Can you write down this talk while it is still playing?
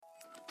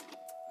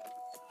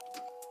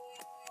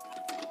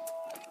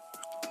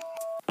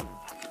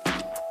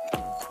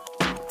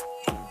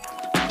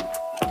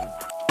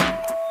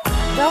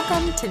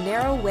Welcome to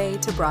Narrow Way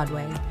to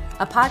Broadway,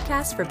 a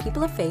podcast for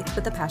people of faith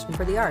with a passion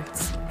for the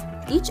arts.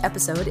 Each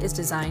episode is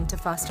designed to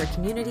foster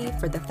community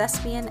for the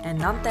thespian and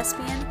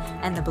non-thespian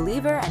and the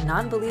believer and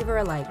non-believer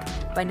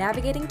alike by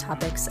navigating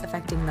topics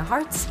affecting the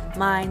hearts,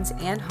 minds,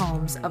 and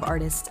homes of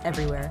artists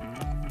everywhere.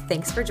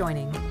 Thanks for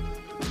joining.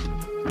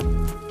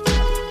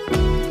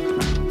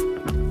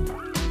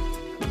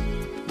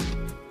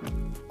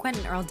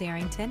 Quentin Earl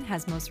Darrington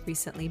has most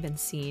recently been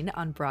seen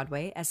on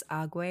Broadway as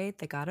Agwe,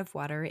 the God of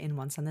Water in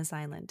Once on This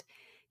Island.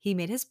 He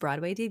made his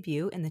Broadway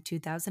debut in the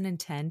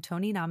 2010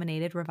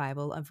 Tony-nominated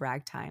revival of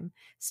Ragtime,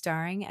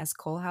 starring as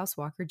Coalhouse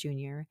Walker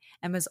Jr.,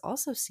 and was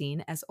also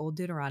seen as Old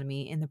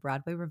Deuteronomy in the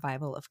Broadway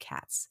revival of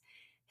Cats.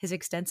 His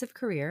extensive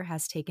career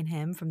has taken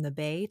him from the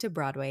Bay to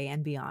Broadway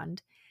and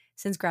beyond.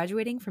 Since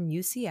graduating from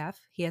UCF,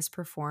 he has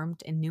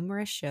performed in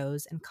numerous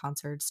shows and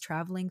concerts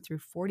traveling through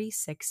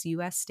 46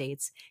 U.S.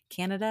 states,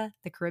 Canada,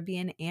 the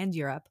Caribbean, and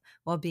Europe,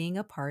 while being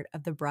a part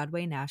of the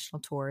Broadway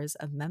national tours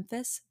of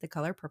Memphis, The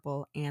Color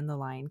Purple, and The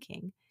Lion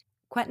King.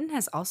 Quentin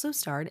has also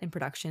starred in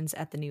productions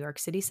at the New York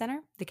City Center,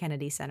 the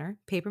Kennedy Center,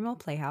 Paper Mill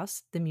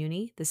Playhouse, the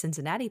Muni, the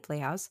Cincinnati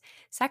Playhouse,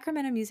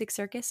 Sacramento Music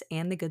Circus,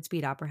 and the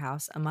Goodspeed Opera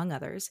House, among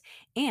others,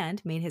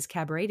 and made his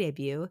cabaret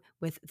debut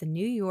with the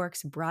New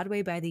York's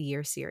Broadway by the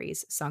Year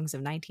series, Songs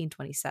of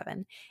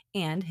 1927,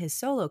 and his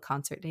solo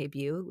concert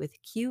debut with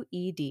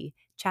QED,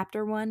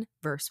 Chapter 1,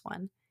 Verse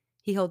 1.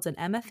 He holds an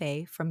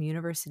MFA from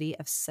University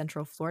of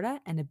Central Florida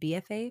and a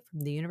BFA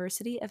from the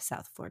University of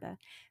South Florida.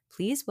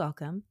 Please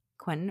welcome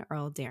Quentin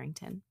Earl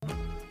Darrington.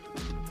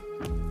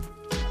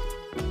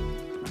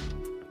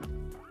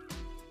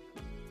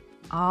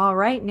 All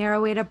right,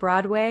 Narrow Way to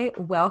Broadway,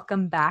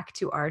 welcome back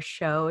to our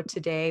show.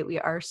 Today, we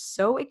are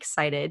so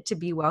excited to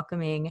be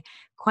welcoming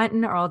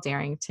Quentin Earl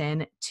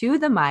Darrington to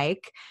the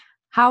mic.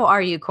 How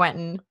are you,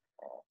 Quentin?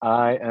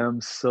 I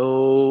am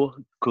so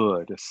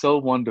good. It's so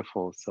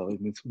wonderful. So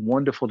it's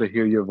wonderful to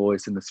hear your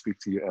voice and to speak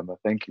to you, Emma.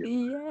 Thank you.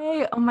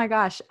 Yay. Oh my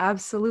gosh,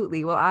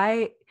 absolutely.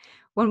 Well,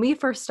 when we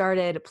first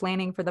started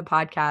planning for the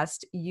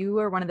podcast, you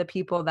were one of the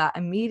people that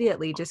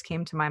immediately just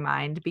came to my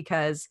mind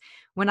because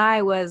when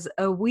I was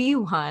a wee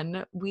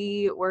one,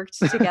 we worked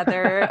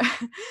together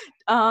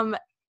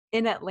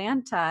in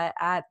Atlanta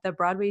at the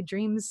Broadway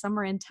Dreams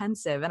Summer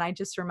Intensive. And I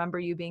just remember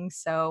you being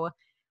so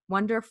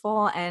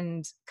wonderful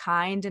and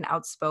kind and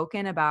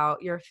outspoken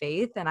about your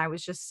faith. And I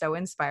was just so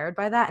inspired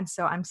by that. And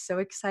so I'm so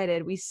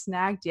excited we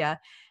snagged you.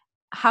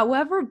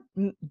 However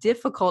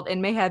difficult it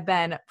may have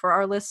been for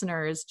our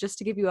listeners, just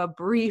to give you a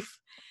brief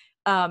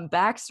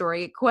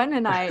backstory, Quentin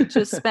and I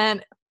just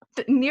spent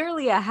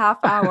nearly a half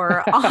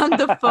hour on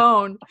the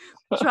phone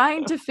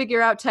trying to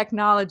figure out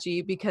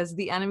technology because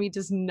the enemy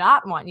does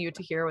not want you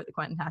to hear what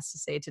Quentin has to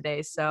say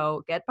today.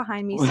 So get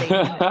behind me,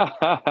 Satan.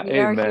 We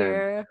are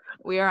here.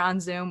 We are on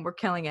Zoom. We're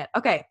killing it.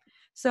 Okay.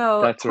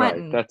 So That's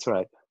Quentin, right. That's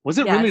right. Was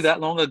it really that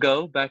long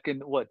ago, back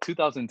in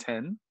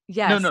 2010?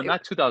 Yes. No,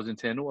 not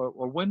 2010. Or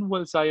when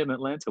was I in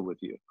Atlanta with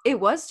you? It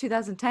was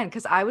 2010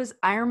 because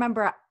I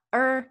remember,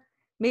 or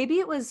maybe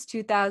it was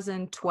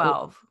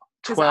 2012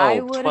 because I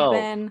would have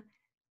been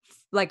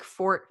like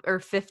 14 or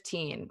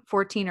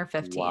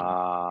 15.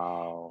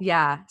 Wow.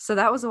 Yeah. So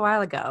that was a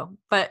while ago,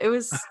 but it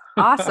was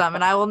awesome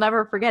and I will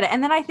never forget it.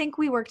 And then I think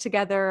we worked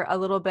together a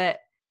little bit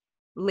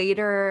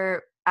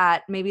later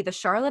at maybe the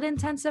Charlotte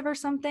Intensive or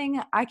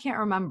something. I can't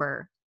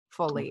remember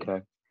fully.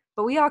 Okay.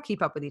 But we all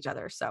keep up with each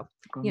other. So,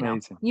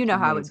 Amazing. you know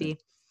how it would be.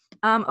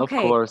 Okay.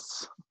 Of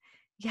course.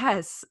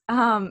 Yes.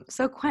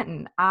 So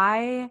Quentin,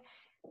 I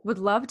would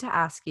love to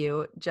ask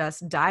you,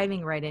 just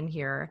diving right in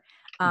here,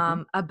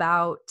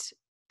 about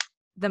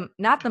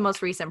not the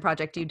most recent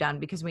project you've done,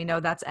 because we know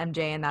that's MJ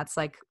and that's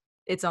like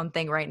its own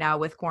thing right now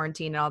with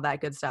quarantine and all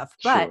that good stuff.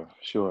 But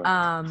sure.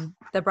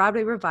 The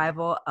Broadway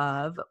revival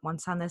of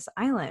Once on This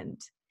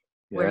Island,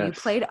 where you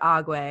played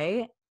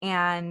Agwe.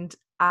 And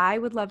I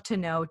would love to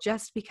know,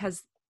 just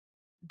because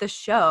the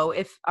show,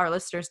 if our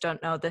listeners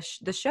don't know,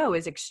 the show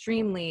is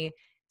extremely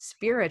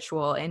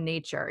spiritual in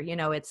nature.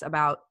 It's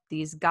about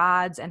these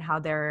gods and how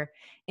they're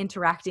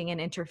interacting and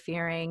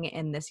interfering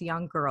in this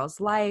young girl's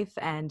life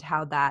and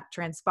how that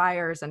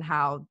transpires and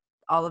how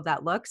all of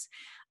that looks.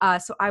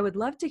 So I would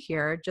love to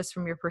hear, just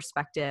from your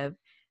perspective,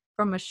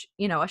 from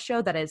a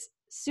show that is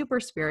super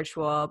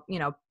spiritual,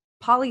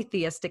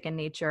 polytheistic in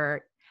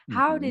nature.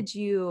 How did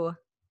you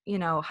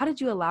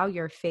allow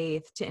your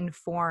faith to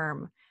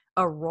inform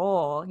a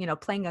role,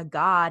 playing a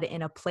god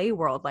in a play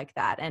world like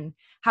that? And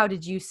how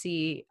did you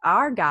see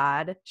our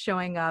God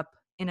showing up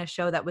in a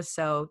show that was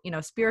so,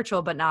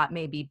 spiritual, but not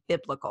maybe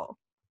biblical?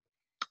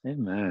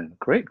 Amen.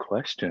 Great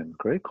question.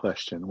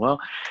 Well,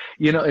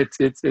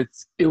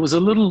 it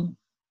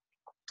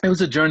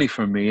was a journey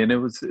for me, and it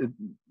was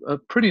a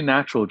pretty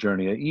natural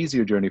journey, an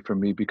easier journey for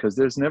me, because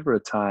there's never a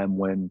time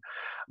when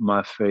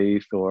my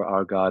faith or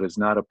our God is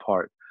not a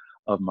part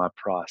of my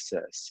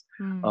process.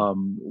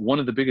 One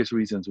of the biggest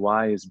reasons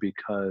why is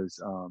because,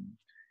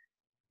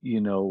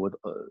 with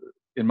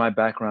in my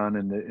background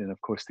and of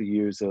course the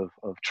years of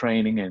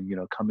training and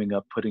coming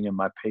up, putting in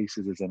my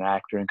paces as an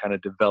actor and kind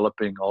of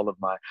developing all of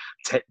my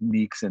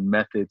techniques and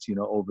methods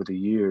over the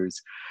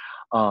years.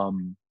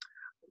 um,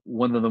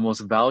 One of the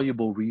most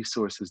valuable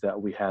resources that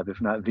we have,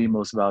 if not the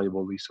most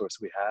valuable resource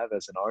we have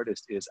as an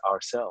artist, is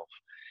ourself,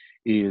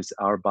 is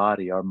our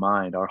body, our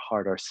mind, our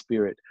heart, our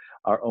spirit,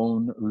 our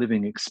own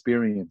living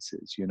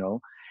experiences,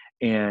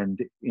 And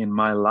in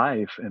my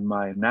life and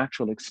my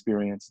natural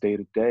experience day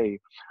to day,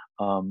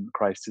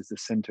 Christ is the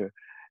center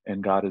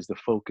and God is the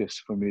focus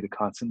for me to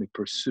constantly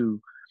pursue,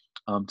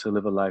 to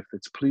live a life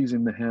that's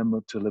pleasing to Him,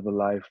 to live a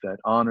life that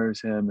honors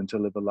Him, and to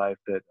live a life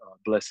that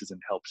blesses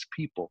and helps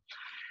people.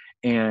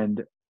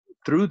 And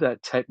through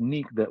that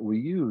technique that we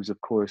use, of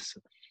course,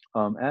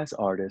 as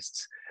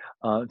artists,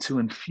 to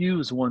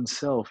infuse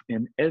oneself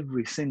in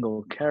every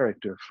single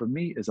character, for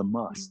me, is a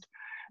must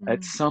Mm-hmm.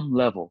 at some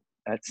level,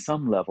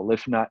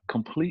 if not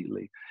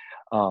completely.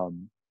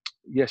 Um,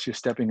 yes, you're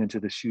stepping into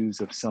the shoes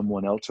of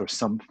someone else or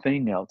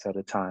something else at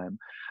a time,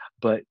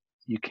 but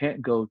you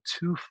can't go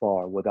too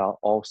far without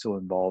also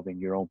involving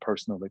your own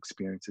personal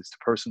experiences to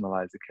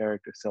personalize the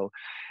character. So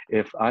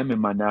if I'm in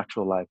my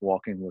natural life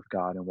walking with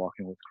God and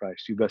walking with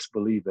Christ, you best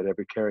believe that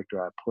every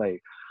character I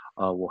play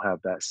will have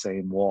that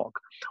same walk,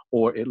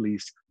 or at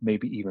least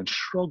maybe even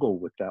struggle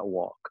with that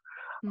walk.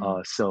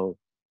 So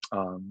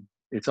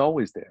it's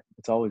always there.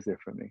 It's always there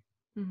for me.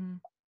 Mm-hmm.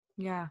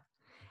 Yeah.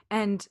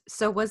 And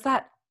so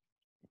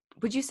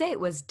would you say it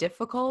was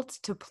difficult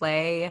to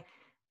play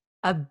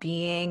a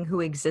being who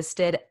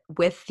existed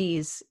with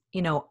these,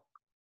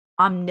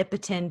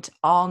 omnipotent,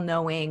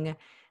 all-knowing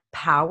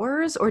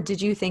powers? Or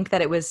did you think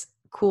that it was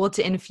cool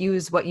to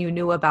infuse what you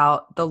knew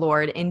about the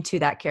Lord into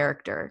that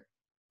character?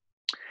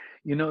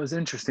 It's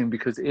interesting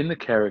because in the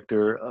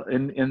character,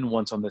 in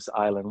Once on This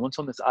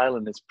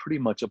Island is pretty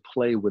much a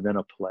play within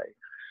a play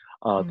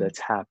that's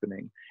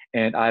happening.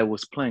 And I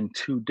was playing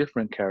two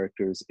different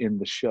characters in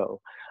the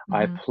show.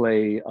 I Mm-hmm.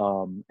 play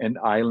an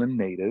island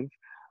native.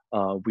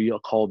 We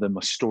call them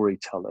a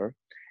storyteller.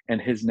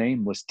 And his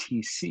name was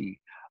TC,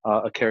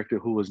 a character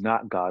who was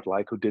not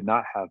godlike, who did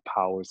not have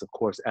powers, of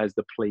course, as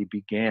the play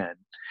began.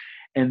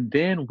 And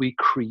then we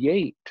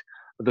create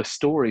the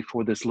story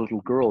for this little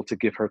girl to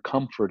give her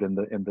comfort in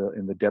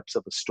the depths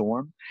of a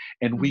storm,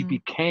 and we Mm-hmm.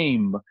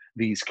 became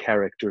these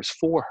characters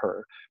for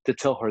her to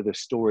tell her the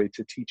story,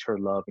 to teach her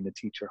love and to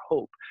teach her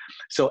hope.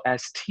 So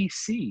as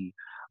TC,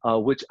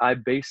 which I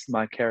based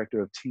my character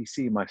of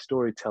TC, my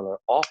storyteller,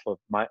 off of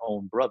my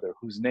own brother,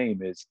 whose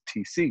name is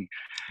TC,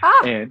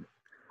 Ah! and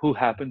who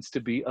happens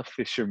to be a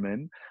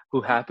fisherman,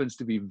 who happens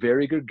to be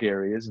very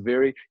gregarious,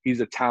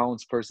 he's a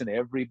townsperson.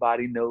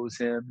 Everybody knows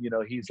him.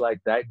 He's like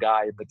that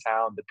guy in the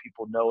town that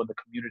people know and the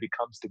community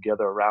comes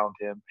together around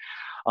him.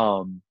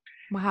 Um,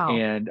 Wow.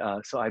 and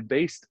so I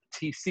based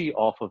TC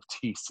off of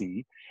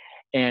TC,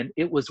 and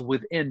it was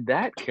within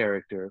that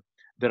character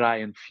that I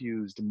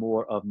infused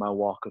more of my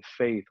walk of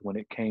faith when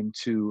it came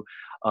to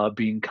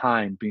being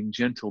kind, being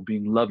gentle,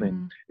 being loving,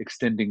 Mm-hmm.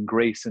 extending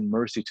grace and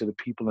mercy to the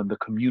people in the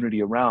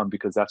community around,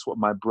 because that's what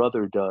my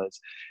brother does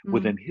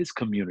within his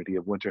community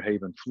of Winter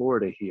Haven,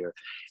 Florida here.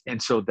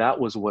 And so that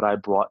was what I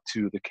brought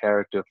to the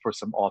character for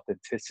some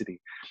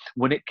authenticity.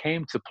 When it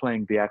came to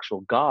playing the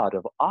actual god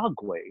of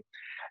Agwe,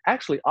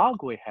 actually,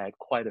 Agwe had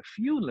quite a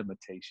few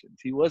limitations.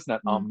 He was not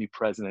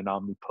omnipresent and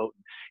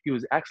omnipotent. He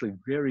was actually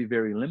very,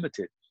 very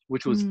limited,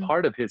 which was Mm-hmm.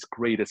 part of his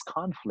greatest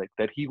conflict,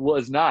 that he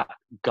was not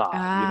God,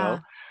 Ah,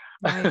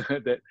 right.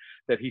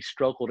 that he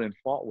struggled and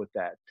fought with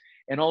that.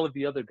 And all of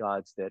the other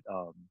gods that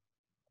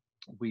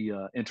we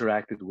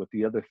interacted with,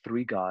 the other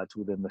three gods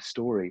within the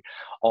story,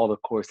 all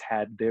of course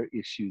had their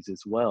issues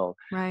as well.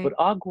 But Right.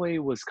 Agwe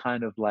was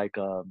kind of like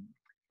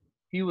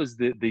he was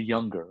the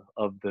younger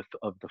of the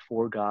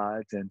four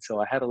gods, and so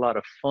I had a lot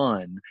of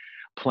fun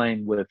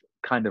playing with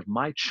kind of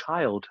my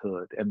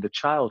childhood and the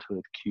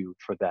childhood cue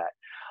for that.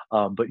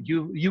 But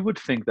you would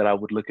think that I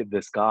would look at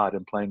this god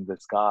and playing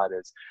this god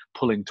as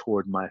pulling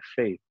toward my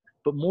faith,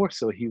 but more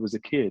so he was a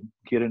kid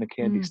in a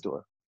candy Mm.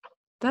 store.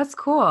 That's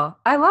cool.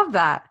 I love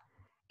that.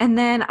 And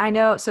then I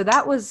know, so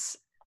that was,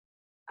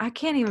 I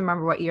can't even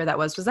remember what year that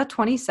was. Was that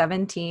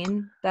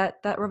 2017 that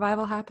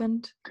revival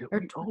happened? Did Or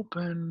we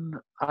open?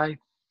 I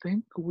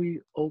think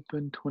we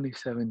opened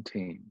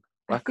 2017.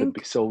 I I could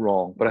be think, so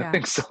wrong, but I yeah.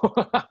 think so.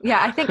 Yeah,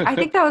 I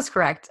think that was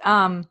correct.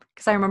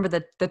 Because I remember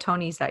the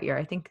Tonys that year.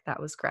 I think that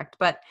was correct.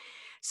 But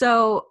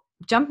so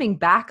jumping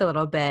back a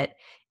little bit,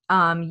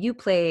 you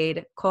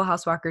played Cole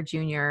House Walker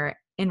Jr.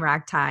 in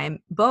Ragtime,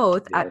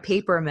 both at Yes.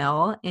 Paper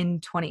Mill in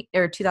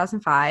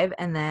 2005,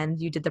 and then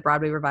you did the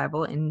Broadway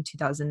revival in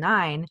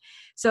 2009.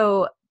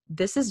 So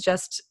this is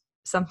just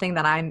something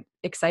that I'm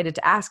excited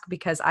to ask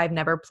because I've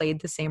never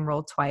played the same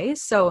role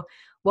twice. So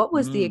what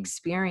was the Mm,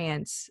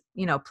 experience,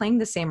 playing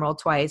the same role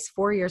twice,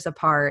 4 years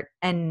apart?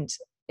 And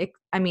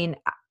I mean,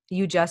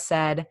 you just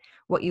said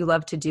what you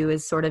love to do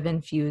is sort of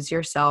infuse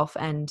yourself,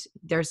 and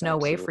there's no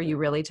way for absolutely. you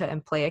really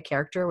to play a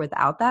character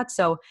without that.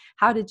 So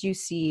how did you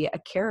see a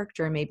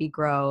character maybe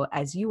grow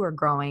as you were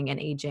growing and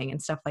aging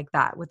and stuff like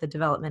that with the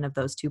development of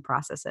those two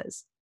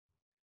processes?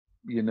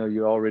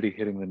 you're already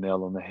hitting the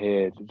nail on the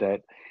head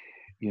that,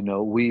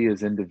 we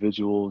as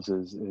individuals,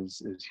 as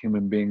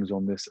human beings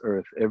on this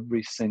earth,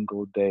 every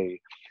single day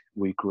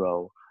we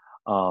grow,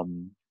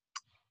 um,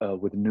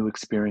 with new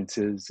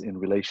experiences in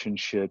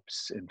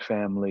relationships, in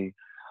family,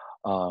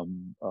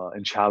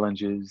 and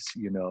challenges.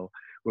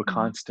 We're Mm,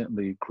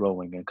 constantly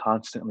growing and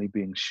constantly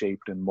being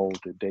shaped and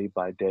molded day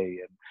by day.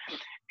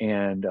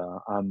 And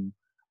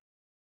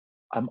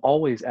I'm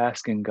always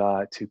asking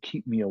God to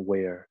keep me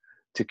aware,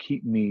 to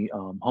keep me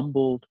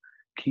humbled,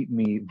 keep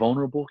me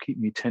vulnerable, keep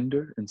me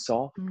tender and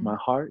soft, mm, my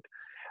heart,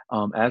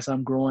 as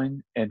I'm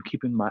growing, and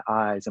keeping my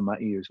eyes and my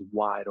ears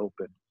wide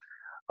open.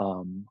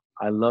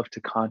 I love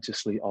to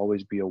consciously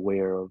always be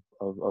aware of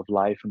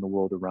life and the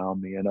world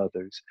around me and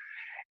others.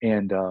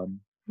 And mm.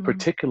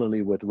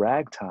 particularly with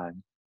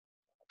ragtime,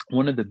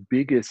 one of the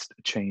biggest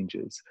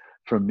changes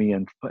for me,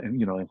 in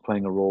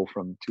playing a role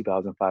from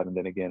 2005 and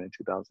then again in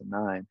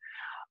 2009,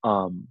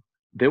 um,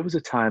 there was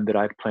a time that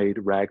I played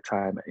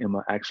ragtime,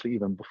 Emma, actually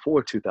even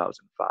before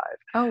 2005.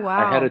 Oh,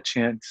 I had a wow.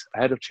 chance.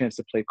 I had a chance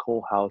to play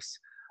Cole House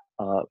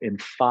in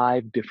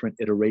 5 different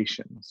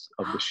iterations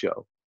of the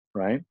show,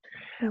 right?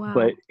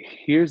 But Wow.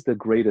 here's the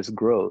greatest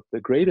growth. The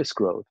greatest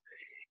growth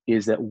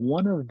is that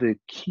one of the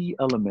key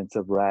elements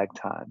of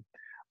ragtime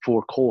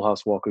for Cole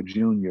House Walker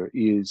Jr.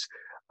 is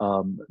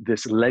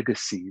this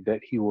legacy that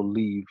he will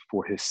leave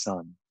for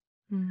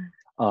Mm,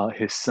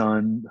 his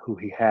son who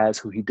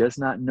he does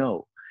not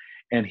know.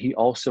 And he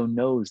also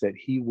knows that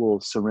he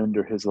will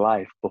surrender his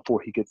life before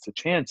he gets a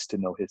chance to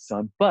know his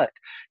son, but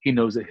he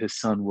knows that his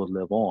son will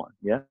live on.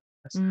 Yes.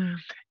 mm,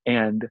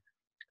 And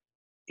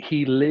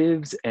he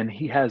lives and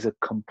he has a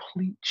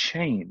complete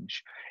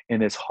change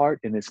in his heart,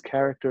 in his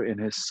character, in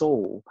his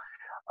soul,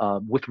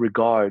 with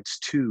regards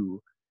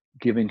to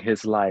giving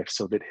his life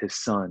so that his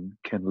son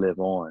can live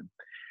on.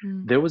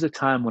 mm, There was a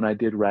time when I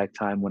did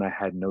ragtime when I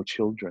had no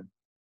children.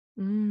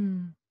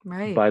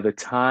 right. By the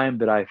time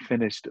that I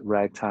finished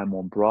ragtime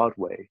on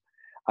Broadway,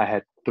 I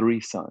had 3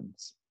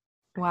 sons.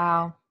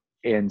 Wow.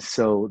 And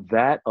so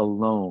that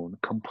alone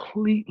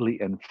completely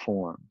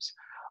informs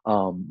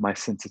my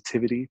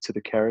sensitivity to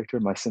the character,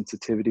 my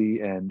sensitivity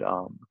and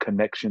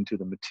connection to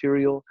the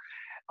material,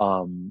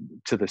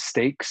 to the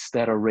stakes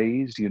that are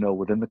raised,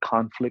 within the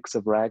conflicts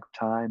of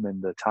ragtime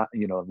and the time,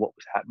 and what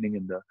was happening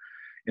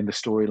in the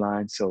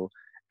storyline. So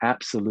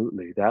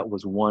absolutely, that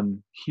was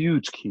one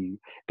huge key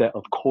that,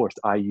 of course,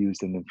 I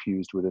used and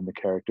infused within the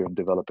character in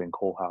developing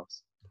Coal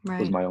House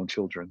was Right. my own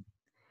children.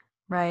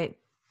 Right.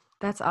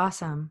 That's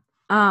awesome.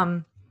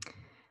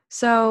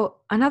 So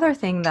another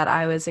thing that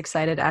I was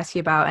excited to ask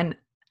you about, and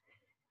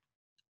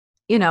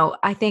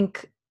I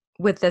think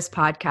with this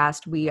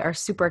podcast, we are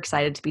super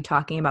excited to be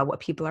talking about what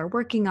people are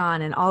working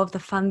on and all of the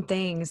fun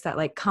things that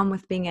like come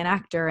with being an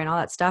actor and all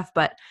that stuff.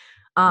 But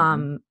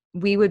Hmm.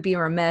 we would be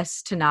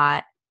remiss to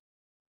not,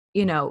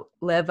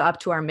 live up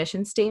to our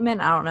mission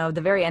statement. I don't know,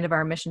 the very end of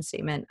our mission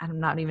statement, I'm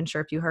not even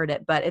sure if you heard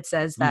it, but it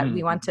says that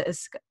we want Hmm.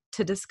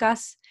 to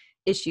discuss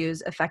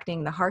issues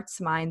affecting the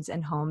hearts, minds,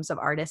 and homes of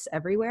artists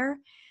everywhere.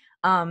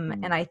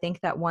 And I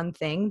think that one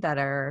thing that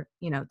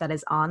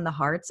is on the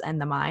hearts and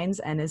the minds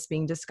and is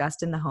being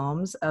discussed in the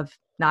homes of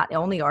not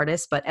only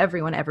artists, but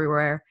everyone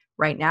everywhere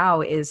right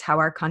now is how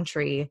our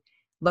country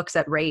looks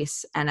at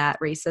race and at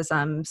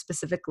racism,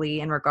 specifically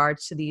in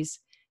regards to these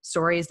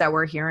stories that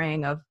we're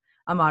hearing of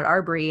Ahmaud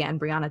Arbery and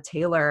Breonna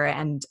Taylor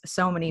and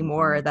so many Hmm.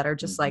 more that are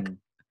just like, Hmm.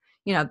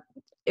 you know,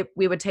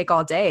 we would take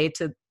all day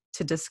to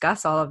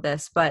discuss all of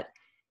this. But,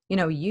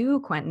 you,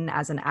 Quentin,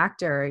 as an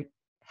actor,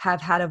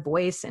 have had a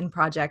voice in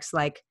projects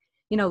like,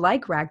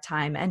 like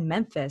Ragtime and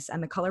Memphis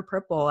and The Color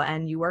Purple.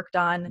 And you worked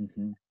on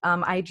Hmm.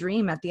 I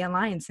Dream at the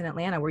Alliance in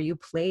Atlanta, where you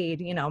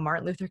played,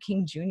 Martin Luther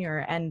King Jr.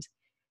 And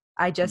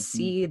I just Hmm.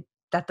 see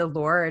that the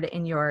Lord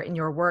in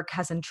your work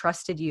has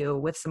entrusted you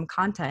with some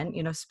content,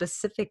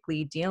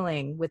 specifically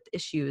dealing with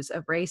issues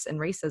of race and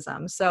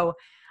racism. So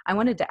I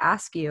wanted to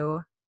ask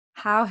you,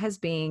 how has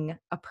being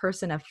a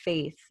person of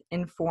faith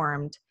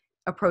informed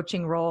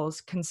approaching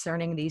roles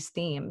concerning these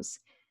themes?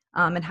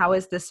 And how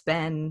has this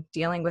been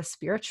dealing with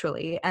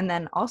spiritually? And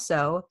then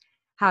also,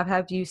 how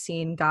have you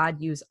seen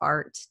God use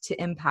art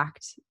to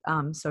impact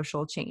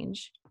social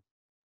change?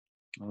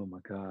 Oh my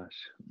gosh,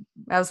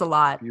 That was a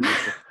lot.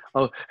 beautiful.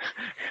 Oh,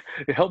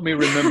 help me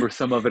remember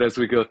some of it as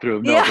we go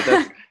through. No, but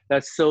Yeah.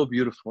 that's so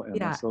beautiful, Emma.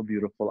 Yeah. So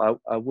beautiful.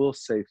 I will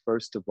say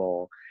first of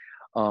all,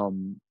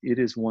 it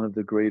is one of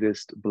the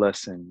greatest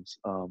blessings.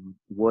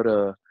 What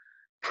a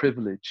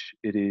privilege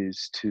it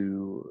is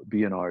to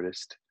be an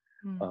artist,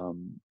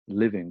 Mm,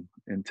 living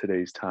in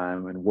today's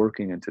time and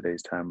working in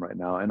today's time right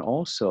now, and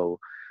also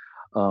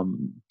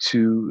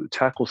to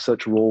tackle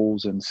such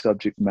roles and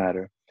subject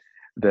matter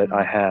that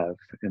I mm, have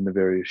in the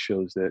various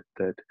shows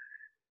that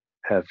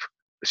have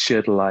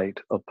shed light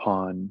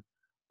upon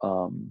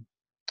um,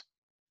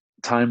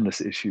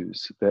 timeless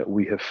issues that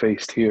we have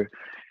faced here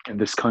in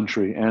this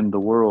country and the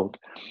world.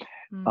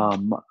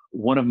 mm,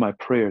 One of my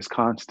prayers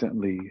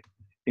constantly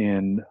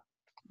in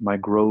my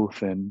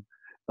growth and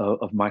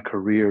of my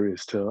career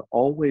is to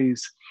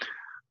always,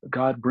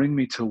 God, bring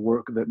me to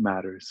work that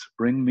matters.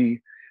 Bring me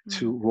Mm.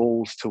 to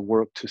roles, to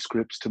work, to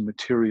scripts, to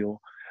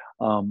material,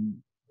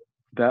 um,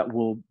 that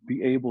will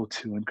be able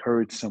to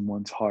encourage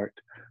someone's heart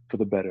for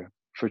the better,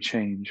 for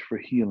change, for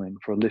healing,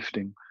 for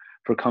lifting,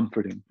 for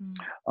comforting, Mm.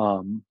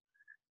 um,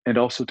 and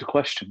also to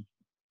question.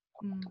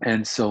 Mm.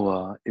 And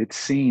so it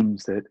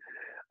seems that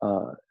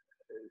uh,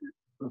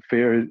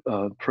 fair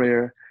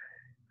prayer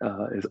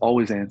is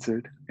always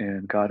answered,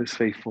 and God is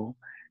faithful.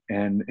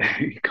 And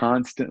He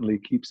constantly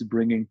keeps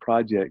bringing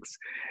projects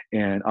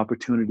and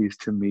opportunities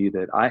to me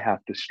that I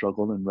have to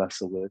struggle and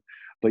wrestle with.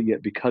 But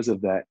yet, because of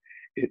that,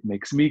 it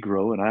makes me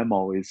grow, and I'm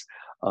always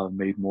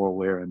made more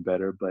aware and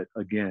better. But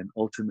again,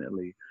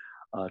 ultimately,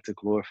 to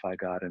glorify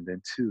God, and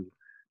then two,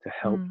 to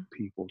help Mm.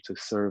 people, to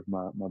serve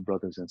my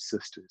brothers and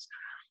sisters.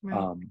 Right.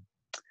 Um,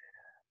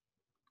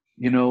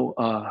 you know,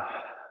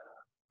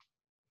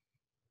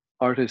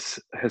 artists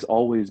has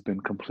always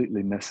been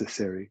completely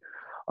necessary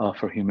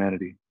for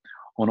humanity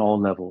on all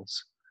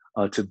levels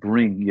to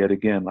bring yet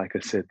again, like I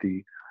said,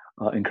 the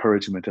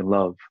encouragement and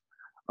love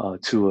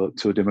to a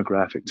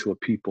demographic, to a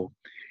people.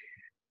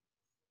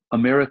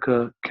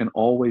 America can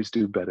always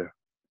do better,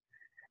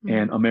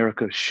 and Mm.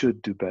 America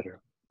should do better,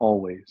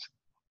 always,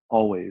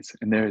 always.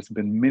 And there has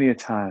been many a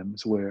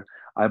times where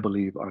I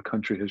believe our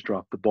country has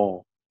dropped the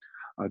ball.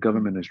 Our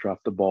government Mm. has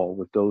dropped the ball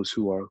with those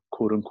who are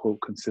quote unquote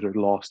considered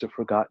lost or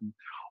forgotten,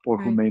 or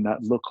who Right. may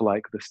not look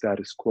like the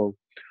status quo,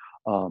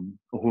 or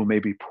who may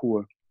be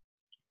poor.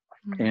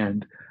 Mm.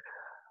 And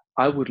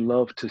I would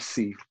love to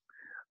see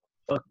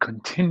a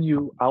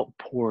continued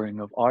outpouring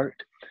of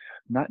art,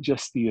 not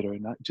just theater,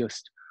 not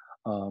just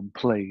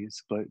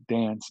plays, but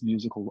dance,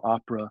 musical,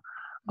 opera,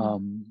 Mm.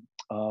 um,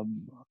 um,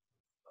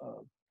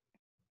 uh,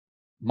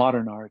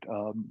 modern art.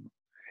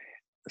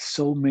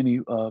 So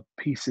many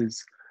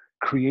pieces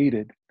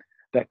created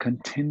that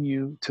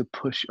continue to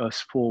push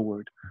us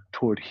forward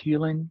toward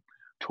healing,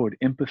 toward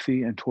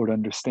empathy, and toward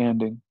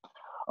understanding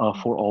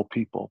Mm. for all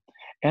people,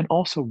 and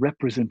also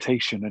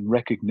representation and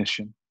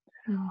recognition.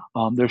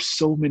 Mm. There's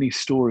so many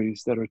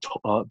stories that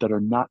are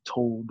not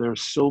told. There are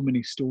so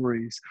many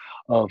stories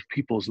of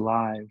people's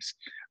lives,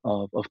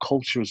 of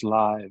cultures'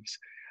 lives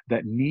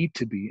that need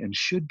to be and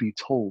should be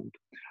told,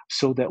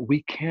 so that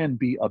we can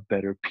be a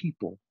better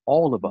people,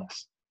 all of Mm.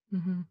 us.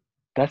 Mhm.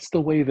 That's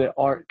the way that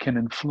art can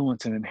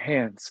influence and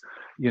enhance,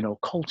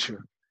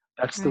 culture.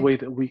 That's the Right. way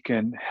that we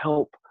can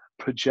help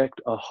project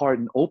a heart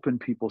and open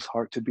people's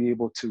heart to be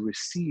able to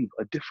receive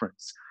a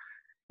difference.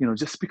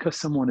 Just because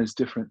someone is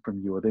different from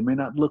you, or they may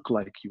not look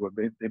like you, or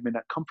they may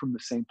not come from the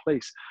same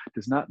place,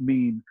 does not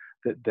mean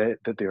that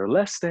they are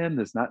less than,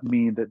 does not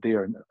mean that they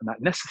are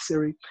not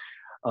necessary,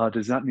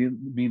 does not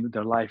mean that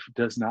their life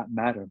does not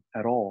matter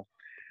at all.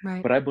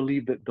 Right. But I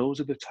believe that those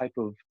are the type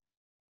of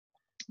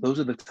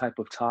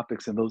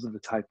topics, and those are the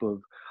type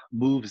of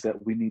moves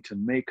that we need to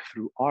make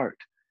through art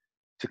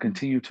to Mm.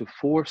 continue to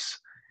force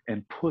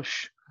and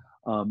push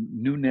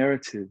new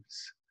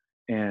narratives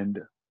and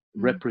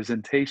Mm.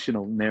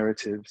 representational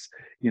narratives,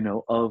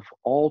 of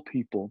all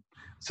people,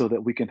 so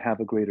that we can have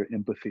a greater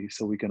empathy,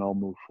 so we can all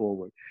move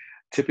forward.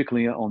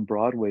 Typically on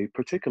Broadway,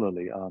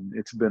 particularly,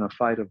 it's been a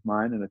fight of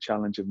mine and a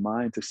challenge of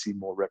mine to see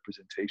more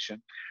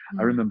representation.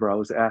 I Mm. remember I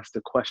was asked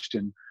a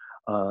question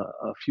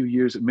a few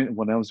years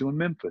when I was doing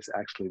Memphis.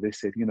 Actually, they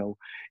said,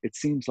 it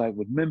seems like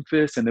with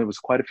Memphis, and there was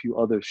quite a few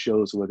other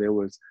shows where there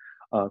was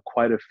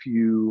quite a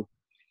few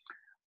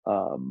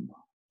um,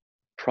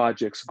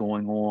 projects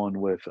going on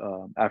with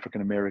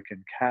African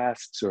American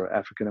casts, or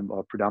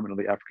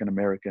predominantly African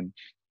American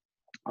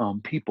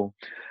people,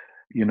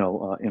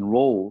 in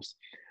roles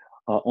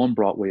on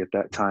Broadway at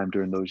that time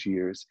during those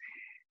years.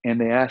 And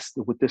they asked,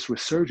 with this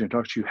resurgence,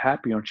 aren't you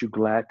happy? Aren't you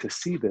glad to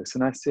see this?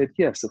 And I said,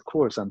 yes, of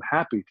course, I'm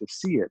happy to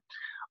see it.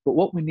 But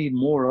what we need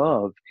more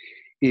of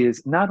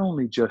is not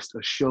only just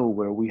a show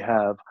where we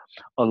have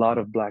a lot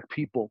of Black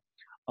people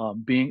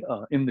being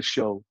in the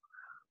show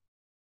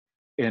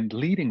and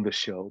leading the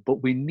show,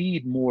 but we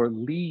need more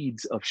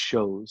leads of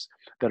shows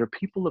that are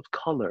people of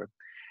color,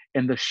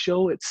 and the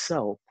show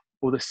itself,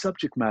 or the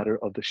subject matter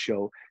of the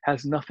show,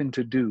 has nothing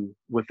to do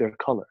with their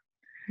color.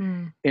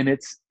 Mm. And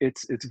it's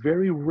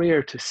very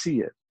rare to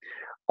see it.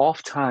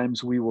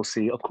 Oftentimes we will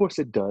see, of course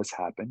it does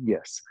happen,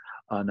 yes,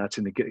 not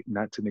to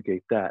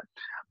negate that,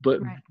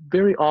 but Right.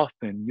 very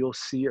often you'll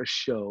see a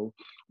show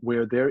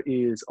where there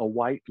is a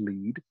white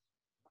lead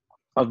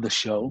of the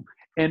show,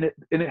 and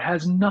it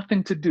has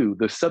nothing to do,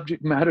 the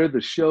subject matter,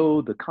 the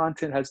show, the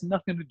content has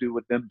nothing to do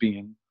with them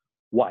being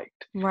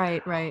white.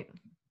 Right. Right.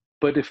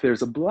 But if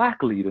there's a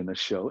Black lead in a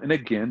show, and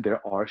again,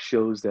 there are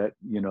shows that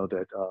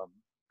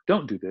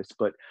don't do this,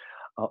 but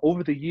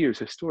over the years,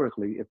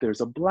 historically, if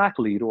there's a Black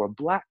lead, or a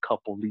Black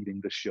couple leading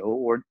the show,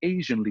 or an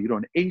Asian lead, or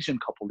an Asian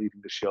couple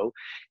leading the show,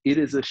 it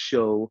is a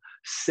show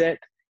set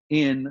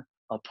in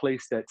a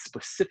place that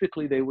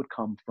specifically they would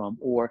come from,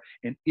 or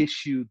an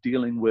issue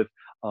dealing with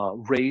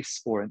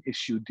race, or an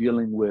issue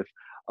dealing with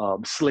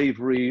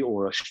slavery,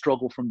 or a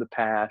struggle from the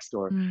past,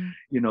 or Mm.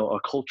 a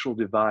cultural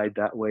divide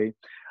that way.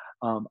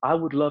 I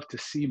would love to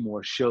see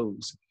more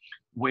shows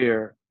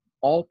where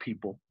all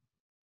people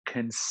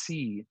can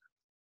see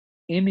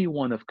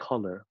anyone of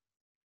color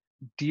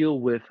deal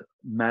with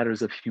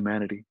matters of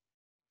humanity.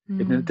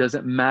 It Mm,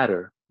 doesn't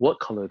matter what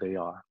color they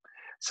are.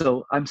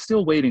 So I'm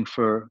still waiting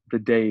for the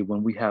day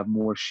when we have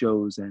more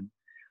shows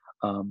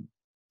um,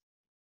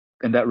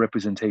 and that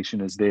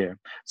representation is there.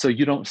 So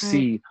you don't right.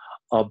 see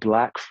a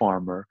black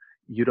farmer,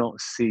 you don't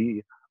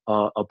see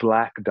a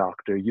black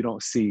doctor, you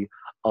don't see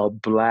a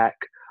black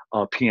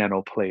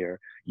piano player.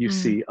 You Mm,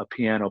 see a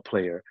piano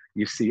player,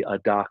 you see a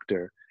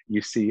doctor,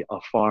 you see a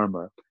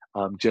farmer,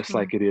 just sure.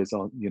 like it is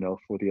on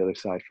for the other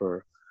side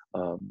for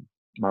um,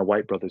 my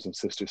white brothers and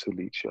sisters who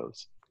lead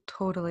shows.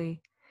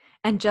 Totally.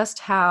 And just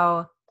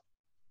how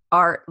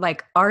art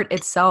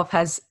itself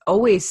has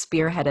always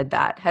spearheaded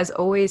that, has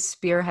always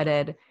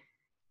spearheaded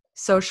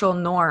social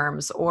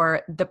norms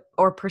or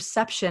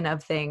perception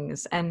of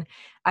things. And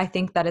I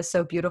think that is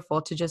so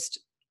beautiful to just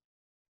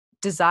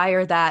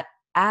desire that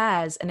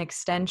as an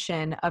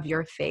extension of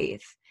your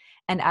faith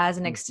and as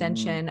an Hmm.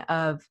 extension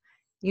of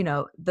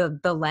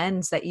the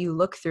lens that you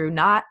look through,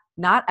 not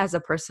as a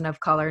person of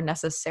color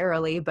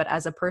necessarily, but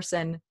as a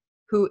person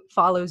who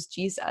follows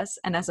Jesus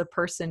and as a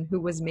person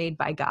who was made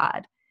by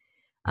God.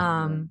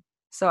 Amen.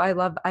 So I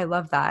love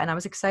that, and I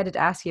was excited to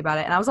ask you about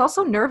it, and I was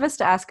also nervous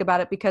to ask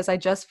about it because I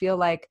just feel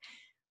like,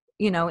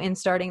 in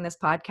starting this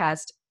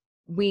podcast,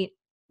 we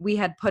we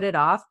had put it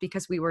off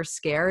because we were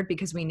scared,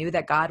 because we knew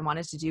that God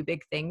wanted to do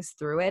big things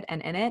through it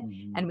and in it.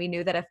 Hmm. And we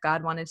knew that if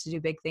God wanted to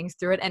do big things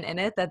through it and in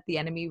it, that the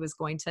enemy was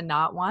going to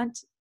not want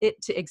it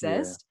to Yeah,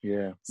 exist. yeah,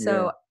 yeah.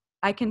 So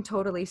I can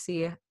totally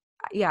see,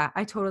 yeah,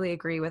 I totally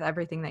agree with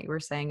everything that you were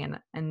saying.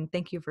 And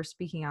thank you for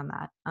speaking on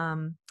that.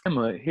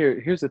 Emma,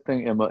 here's the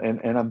thing, Emma, and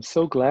I'm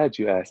so glad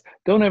you asked.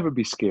 Don't ever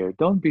be scared.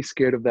 Don't be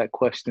scared of that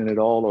question at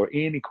all or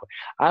any.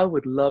 I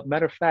would love.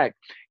 Matter of fact,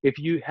 if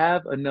you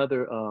have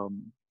another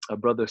a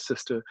brother or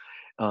sister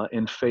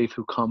in faith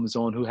who comes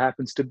on who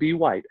happens to be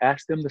white,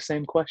 ask them the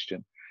same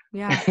question.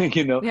 Yeah.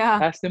 Yeah,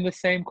 Ask them the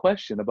same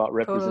question about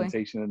totally.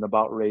 representation and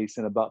about race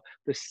and about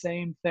the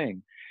same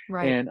thing,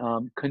 Right.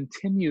 and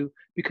continue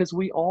because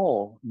we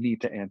all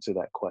need to answer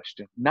that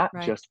question, not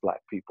Right. just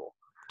Black people.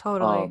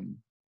 Totally. Um,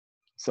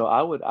 so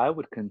I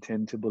would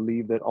contend to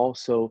believe that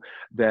also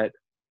that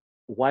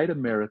white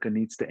America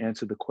needs to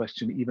answer the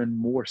question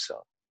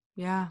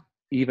Yeah.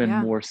 even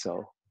Yeah. more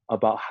so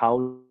about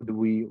how do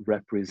we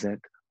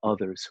represent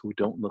others who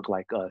don't look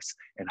like us,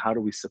 and how do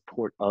we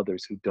support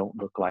others who don't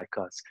look like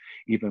us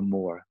even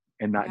more,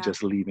 and not Yeah.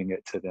 just leaving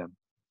it to them.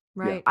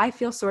 Yeah. Right. I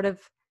feel sort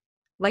of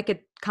like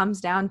it comes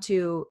down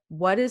to,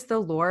 what does the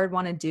Lord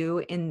want to do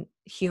in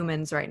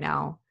humans right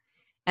now?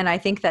 And I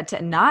think that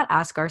to not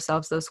ask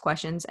ourselves those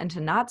questions and to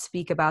not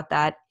speak about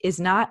that is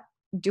not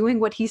doing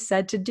what he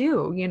said to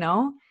do?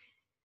 Amen.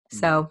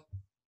 So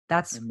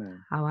that's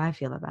Amen. how I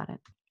feel about it.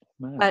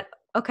 Amen. But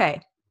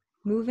okay,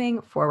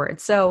 moving forward.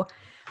 So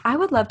I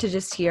would love to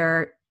just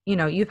hear,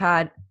 you've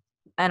had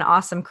an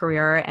awesome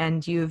career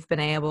and you've been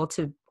able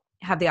to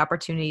have the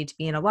opportunity to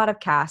be in a lot of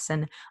casts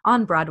and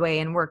on Broadway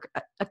and work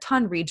a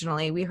ton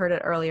regionally. We heard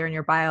it earlier in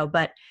your bio,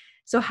 but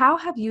so how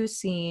have you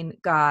seen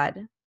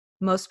God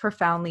most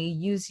profoundly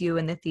use you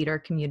in the theater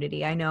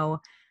community? I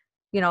know,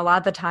 a lot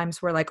of the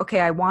times we're like, okay,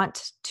 I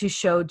want to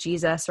show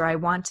Jesus, or I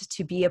want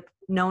to be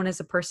known as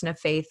a person of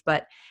faith.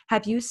 But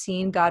have you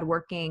seen God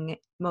working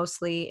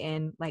mostly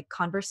in like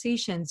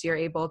conversations you're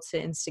able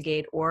to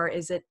instigate, or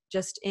is it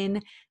just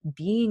in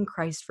being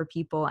Christ for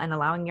people and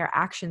allowing your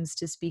actions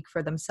to speak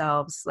for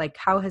themselves? Like,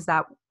 how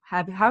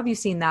have you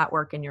seen that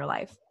work in your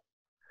life?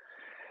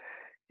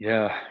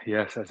 Yeah,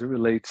 yes, as it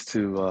relates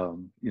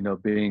to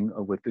being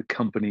with the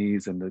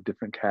companies and the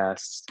different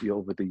casts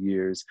over the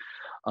years,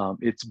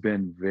 it's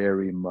been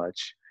very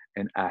much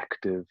an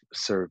active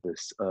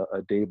service,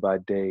 a day by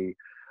day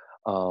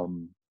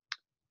um,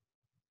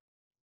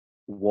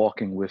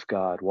 walking with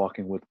God,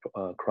 walking with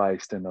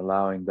Christ, and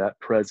allowing that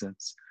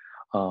presence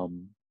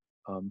um,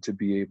 to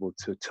be able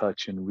to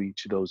touch and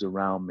reach those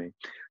around me.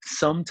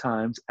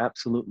 Sometimes,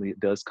 absolutely, it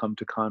does come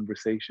to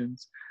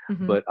conversations,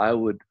 Hmm. but I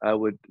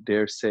would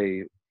dare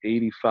say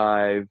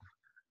 85%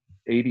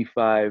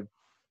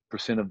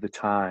 of the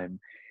time,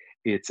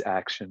 it's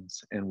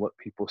actions and what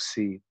people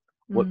see,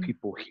 what Mm,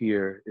 people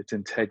hear, it's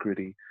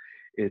integrity,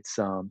 it's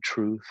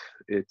truth,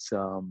 it's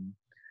um,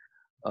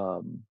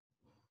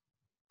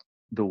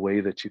 the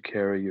way that you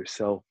carry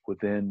yourself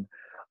within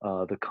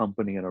the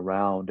company and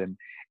around.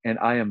 And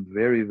I am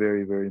very,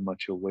 very, very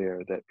much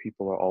aware that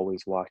people are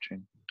always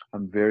watching.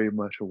 I'm very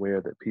much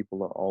aware that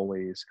people are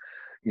always,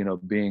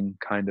 being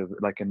kind of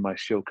like in my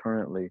show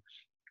currently.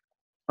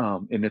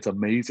 And it's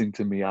amazing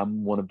to me.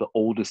 I'm one of the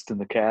oldest in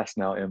the cast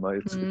now, Emma.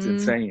 It's mm.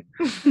 insane,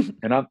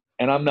 and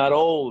I'm not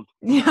old,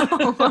 Yeah.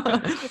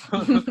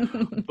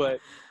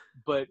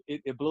 but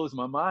it blows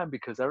my mind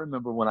because I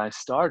remember when I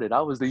started,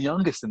 I was the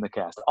youngest in the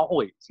cast.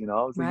 Always, I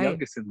was the Right.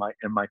 youngest in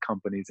my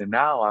companies, and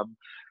now I'm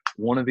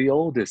one of the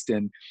oldest,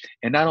 and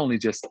not only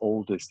just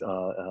oldest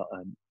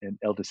and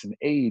eldest in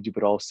age,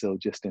 but also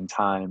just in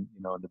time,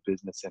 in the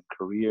business and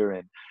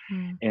career,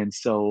 Mm, and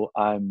so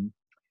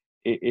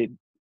it,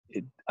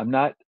 it, I'm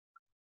not.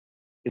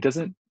 It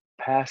doesn't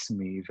pass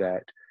me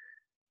that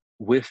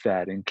with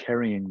that and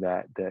carrying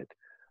that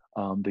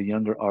The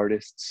younger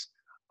artists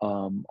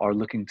are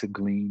looking to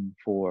glean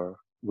for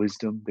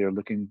wisdom. They're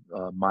looking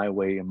my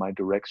way in my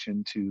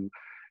direction to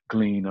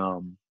glean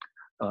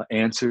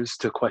answers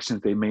to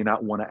questions they may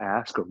not want to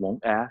ask or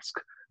won't ask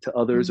to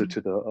others or Mm,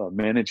 to the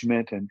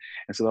management. And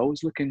so I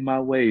was looking my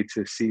way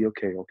to see,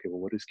 okay, well,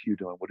 what is Q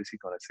doing? What is he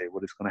going to say?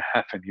 What is going to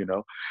happen?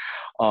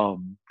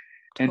 Um,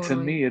 and to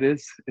totally. me,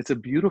 it's a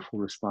beautiful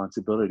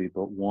responsibility,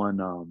 but one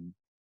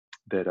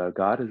that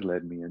God has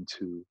led me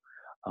into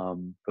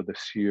for the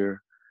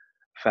sheer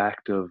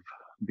fact of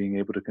being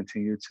able to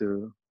continue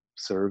to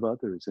serve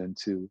others and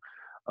to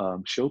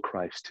show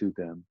Christ to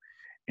them,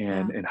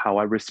 Yeah. and how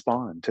I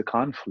respond to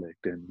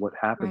conflict and what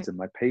happens Right. in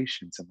my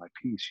patience and my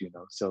peace.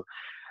 So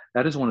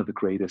that is one of the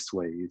greatest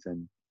ways.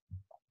 And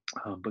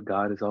but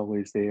God is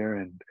always there,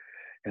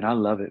 and I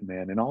love it,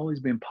 man. And always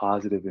being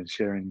positive and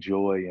sharing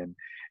joy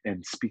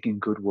and speaking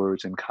good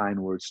words and kind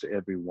words to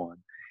everyone.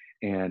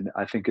 And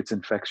I think it's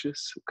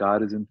infectious.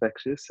 God is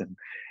infectious, and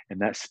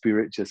that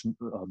spirit just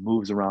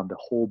moves around the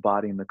whole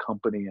body and the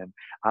company. And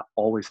I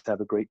always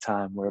have a great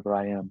time wherever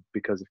I am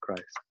because of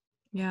Christ.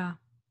 Yeah.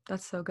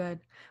 That's so good.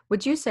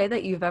 Would you say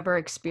that you've ever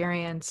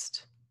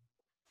experienced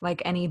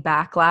like any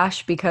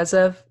backlash because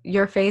of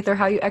your faith or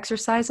how you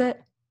exercise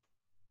it?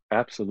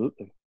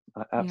 Absolutely. I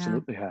Yeah.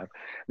 absolutely have.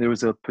 There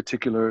was a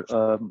particular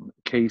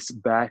case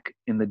back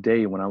in the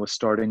day when I was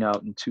starting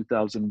out in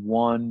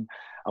 2001.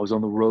 I was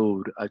on the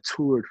road. I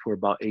toured for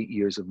about 8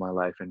 years of my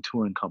life in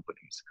touring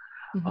companies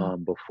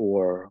Mhm.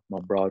 before my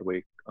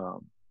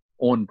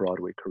on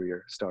Broadway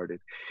career started.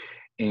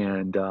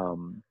 And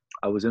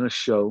I was in a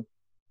show,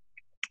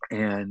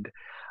 and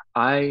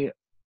I,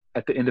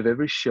 at the end of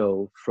every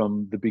show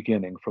from the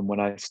beginning, from when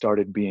I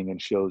started being in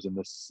shows in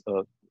this,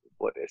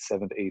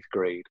 seventh, eighth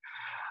grade,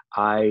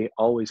 I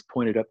always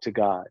pointed up to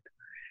God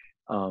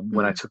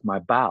when I Mm. took my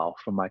bow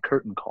from my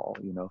curtain call,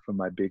 from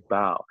my big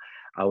bow.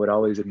 I would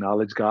always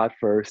acknowledge God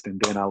first, and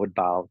then I would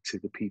bow to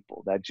the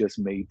people. That just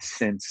made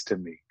sense to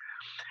me.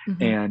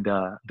 Mhm. And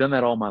done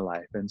that all my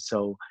life. And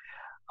so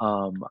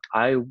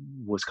I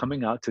was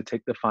coming out to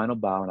take the final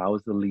bow, and I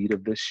was the lead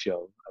of this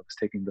show. I was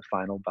taking the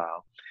final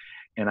bow.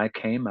 And I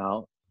came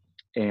out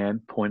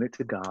and pointed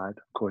to God,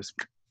 of course,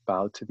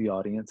 bowed to the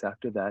audience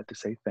after that to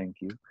say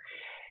thank you.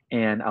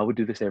 And I would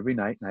do this every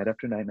night, night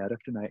after night, night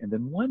after night. And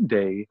then one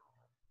day,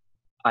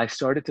 I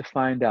started to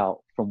find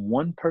out from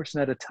one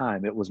person at a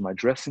time. It was my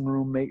dressing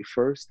room mate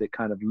first that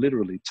kind of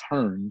literally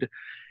turned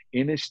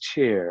in his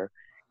chair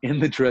in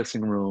the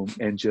dressing room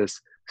and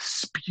just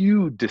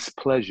spewed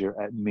displeasure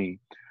at me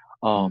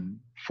Mm.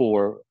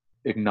 for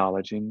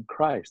acknowledging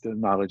Christ,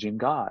 acknowledging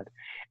God.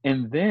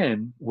 And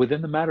then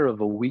within the matter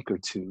of a week or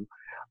two,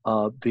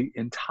 the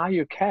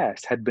entire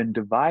cast had been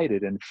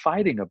divided and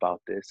fighting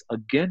about this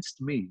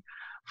against me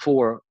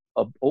for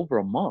over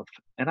a month.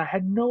 And I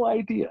had no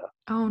idea,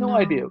 Oh, no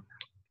idea. no.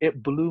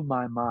 It blew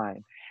my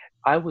mind.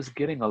 I was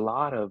getting a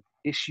lot of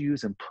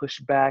issues and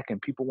pushback,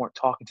 and people weren't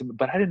talking to me,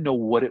 but I didn't know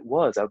what it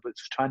was. I was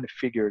trying to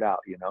figure it out.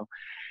 Yeah.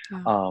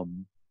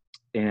 Um,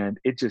 and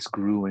it just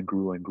grew and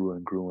grew and grew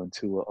and grew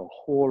into a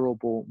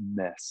horrible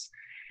mess.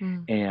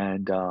 Mm.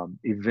 And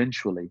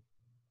eventually,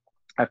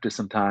 after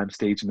some time,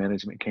 stage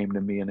management came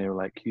to me and they were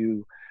like,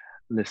 "Q,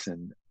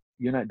 listen,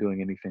 you're not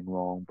doing anything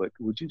wrong, but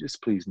would you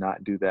just please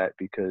not do that,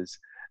 because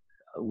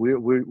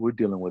we're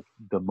dealing with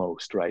the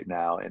most right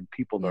now, and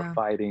people are Yeah.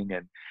 fighting,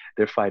 and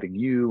they're fighting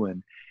you."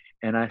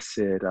 And I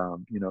said,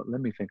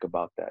 let me think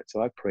about that.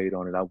 So I prayed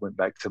on it. I went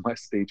back to my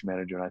stage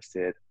manager and I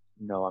said,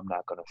 "No, I'm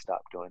not going to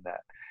stop doing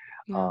that.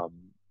 Yeah. um,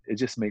 it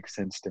just makes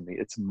sense to me.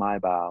 It's my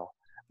bow.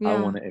 I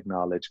want Yeah. to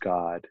acknowledge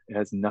God. It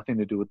has nothing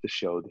to do with the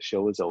show. The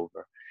show is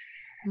over."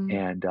 Mm.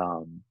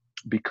 And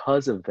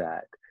because of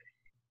that,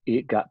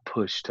 it got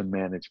pushed to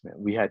management.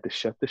 We had to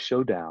shut the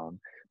show down.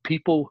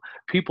 People,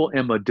 people,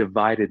 Emma,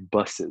 divided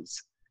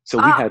buses. So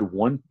Ah!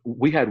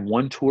 we had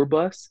one tour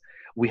bus.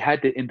 We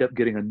had to end up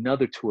getting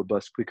another tour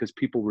bus because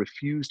people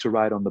refused to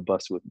ride on the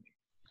bus with me.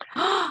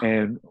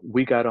 And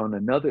we got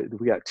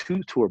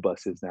two tour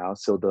buses now.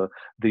 So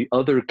the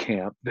other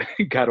camp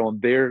they got on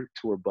their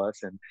tour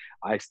bus, and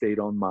I stayed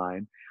on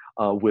mine,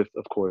 with,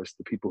 of course,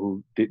 the people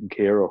who didn't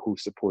care or who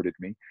supported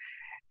me.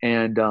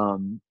 And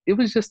it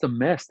was just a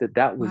mess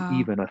that was Wow.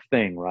 even a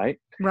thing, right?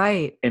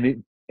 Right.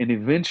 And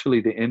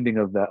eventually the ending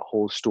of that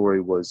whole story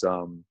was,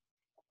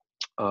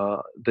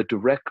 the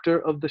director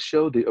of the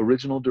show, the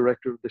original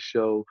director of the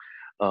show,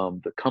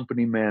 the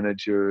company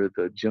manager,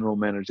 the general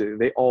manager,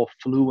 they all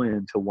flew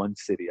into one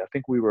city. I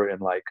think we were in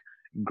like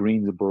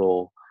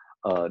Greensboro,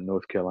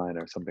 North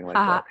Carolina, or something like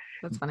Haha. that.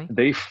 That's funny.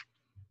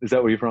 Is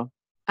that where you're from?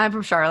 I'm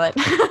from Charlotte.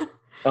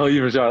 Oh,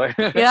 you're from Charlotte.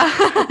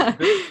 Yeah.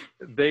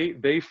 Th-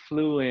 they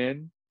flew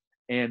in,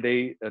 and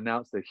they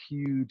announced a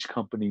huge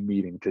company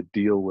meeting to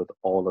deal with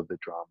all of the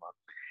drama.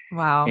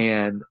 Wow.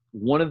 And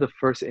one of the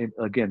first, and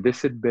again,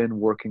 this had been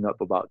working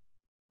up about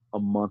a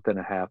month and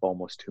a half,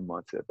 almost 2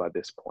 months by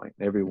this point.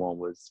 Everyone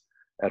was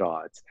at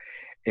odds.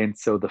 And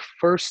so the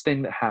first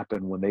thing that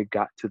happened when they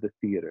got to the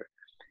theater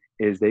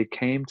is they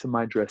came to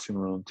my dressing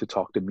room to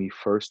talk to me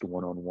first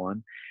one on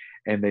one.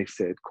 And they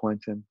said,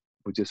 "Quentin,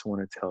 we just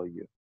want to tell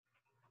you,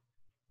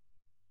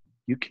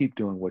 you keep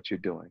doing what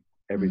you're doing.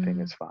 Everything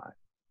Mm, is fine.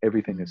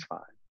 Everything mm. is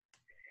fine.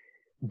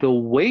 The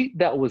weight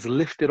that was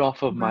lifted off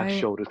of my Right.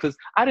 shoulders, because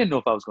I didn't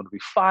know if I was going to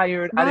be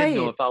fired. I didn't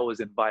know Right. if I was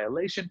in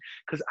violation,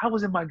 because I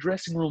was in my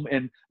dressing room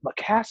and my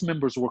cast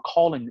members were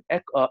calling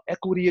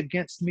equity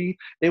against me.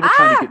 They were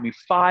trying to get Ah! me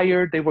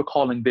fired. They were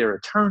calling their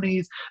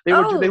attorneys. They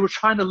were Oh.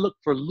 trying to look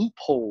for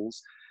loopholes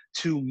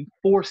to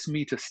force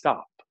me to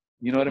stop.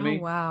 You know what I Oh,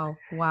 mean? wow.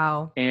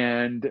 Wow.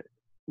 And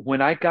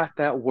when I got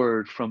that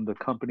word from the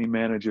company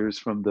managers,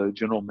 from the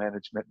general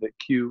management, that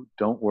Q,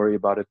 don't worry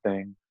about a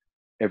thing.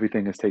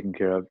 Everything is taken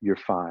care of.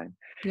 You're fine.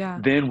 Yeah.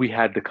 Then we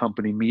had the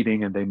company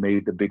meeting and they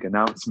made the big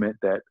announcement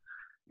that,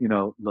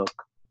 look,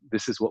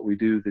 this is what we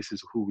do. This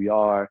is who we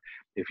are.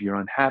 If you're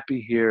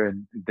unhappy here,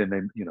 and then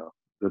they,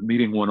 the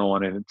meeting went on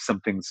and some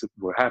things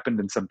were happened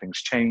and some things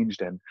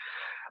changed,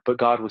 but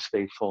God was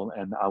faithful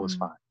and I was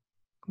fine.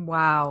 Mm.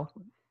 Wow.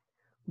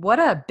 What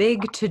a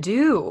big to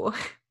do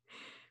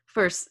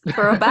for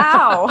a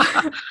bow.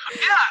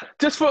 Yeah,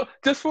 just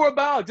for a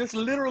bow, just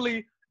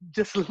literally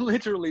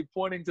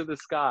pointing to the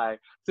sky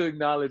to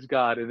acknowledge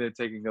God and then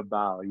taking a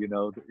bow.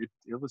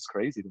 It was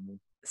crazy to me.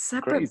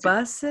 Separate Crazy.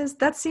 buses?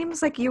 That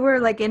seems like you were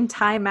like in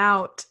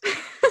timeout.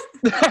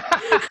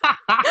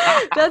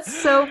 That's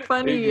so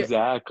funny.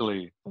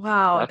 Exactly.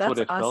 Wow, That's what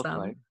that's it felt like.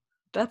 awesome.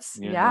 That's,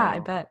 You yeah, I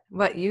know. bet.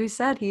 What you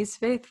said, he's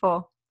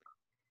faithful.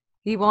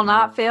 He will Yeah.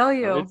 not fail No,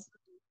 you. it's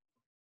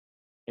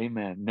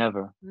amen.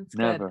 Never, That's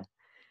good. never,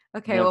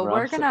 Okay, well, never.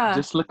 we're gonna,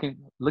 Just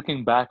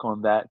looking back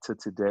on that to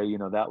today.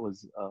 That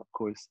was of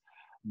course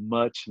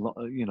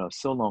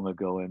so long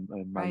ago in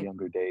my right.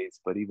 younger days.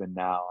 But even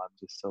now, I'm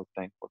just so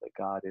thankful that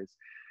God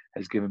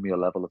has given me a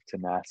level of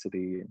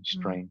tenacity and Mm,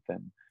 strength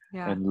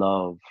yeah, and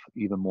love,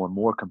 even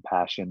more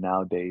compassion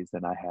nowadays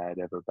than I had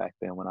ever back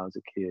then when I was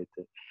a kid,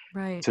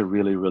 right, to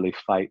really, really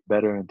fight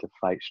better and to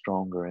fight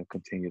stronger and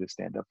continue to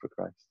stand up for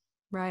Christ.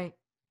 right.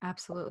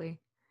 Absolutely.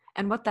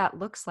 And what that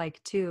looks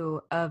like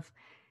too, of,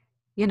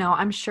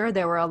 I'm sure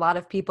there were a lot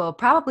of people,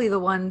 probably the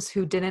ones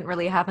who didn't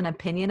really have an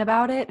opinion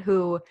about it,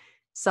 who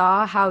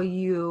saw how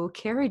you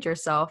carried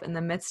yourself in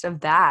the midst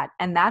of that.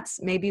 And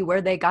that's maybe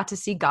where they got to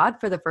see God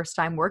for the first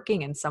time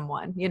working in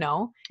someone,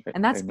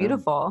 and that's Amen.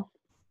 beautiful.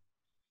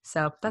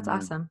 So that's Amen.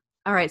 awesome.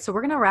 All right. So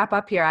we're going to wrap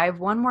up here. I have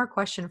one more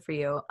question for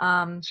you.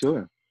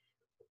 Sure.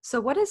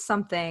 So what is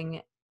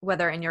something,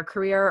 whether in your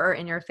career or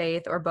in your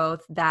faith or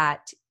both,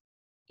 that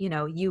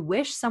you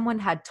wish someone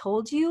had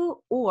told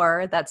you,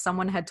 or that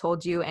someone had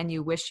told you and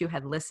you wish you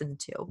had listened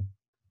to?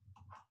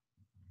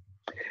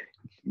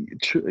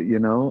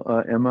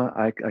 Emma,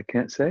 I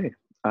can't say.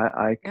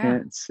 I Yeah.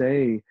 can't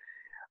say.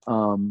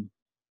 Um,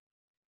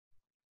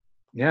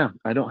 yeah,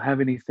 I don't have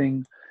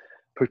anything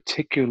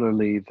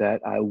particularly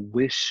that I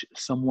wish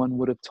someone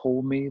would have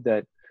told me,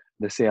 that,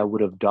 let's say, I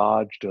would have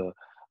dodged a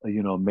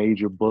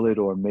major bullet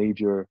or a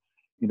major,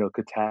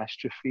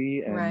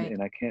 catastrophe. And Right. and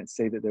I can't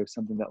say that there's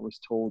something that was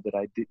told that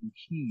I didn't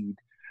heed.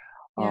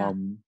 Yeah.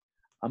 Um,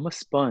 I'm a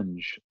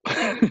sponge.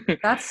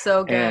 That's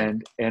so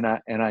good. And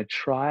I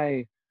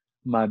try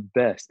my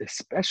best,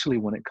 especially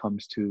when it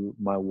comes to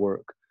my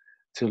work,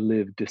 to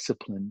live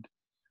disciplined,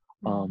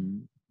 Mhm.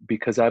 um,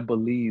 because I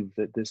believe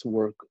that this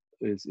work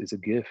is a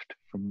gift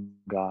from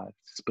God. Yeah.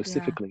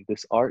 Specifically,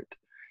 this art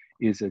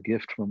is a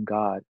gift from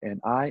God, and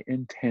I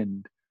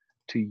intend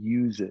to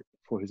use it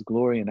for His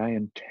glory, and I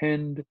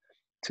intend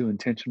to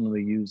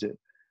intentionally use it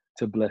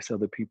to bless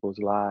other people's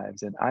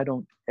lives. And I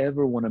don't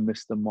ever want to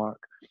miss the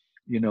mark,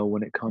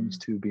 when it comes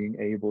Mm. to being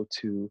able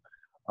to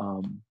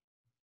um,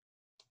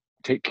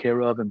 take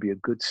care of and be a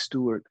good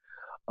steward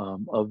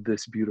of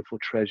this beautiful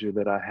treasure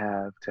that I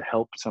have to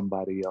help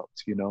somebody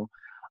else.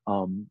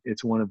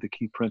 It's one of the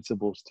key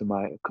principles to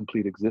my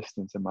complete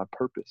existence and my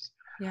purpose.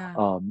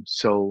 Yeah.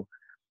 So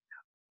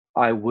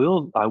I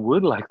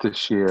would like to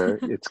share,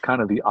 it's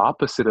kind of the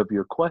opposite of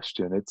your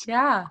question. It's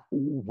Yeah.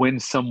 when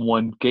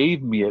someone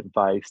gave me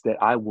advice that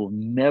I will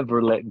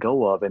never let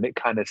go of, and it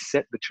kind of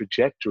set the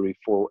trajectory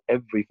for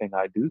everything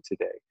I do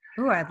today.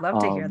 Ooh, I'd love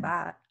to hear Um,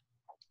 that.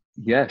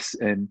 Yes,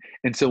 and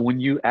so when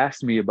you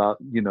asked me about,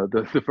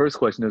 the first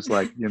question is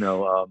like,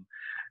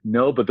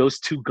 no, but those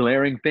two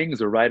glaring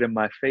things are right in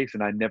my face,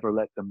 and I never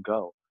let them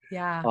go.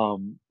 Yeah.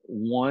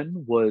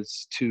 One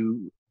was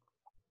to,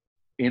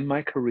 in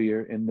my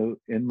career,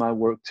 in my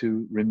work,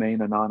 to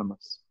remain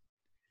anonymous,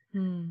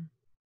 Hmm.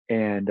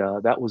 and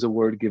that was a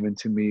word given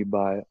to me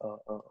by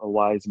a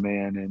wise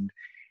man,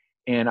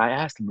 and I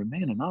asked him,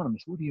 remain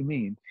anonymous. What do you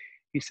mean?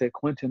 He said,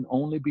 Quentin,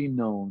 only be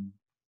known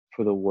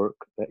for the work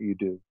that you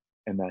do,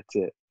 and that's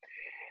it.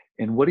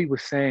 And what he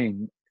was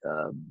saying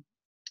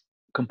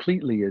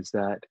completely is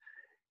that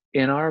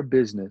in our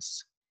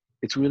business,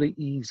 it's really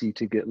easy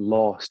to get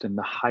lost in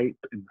the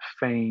hype and the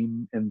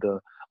fame and the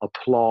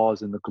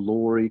applause and the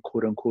glory,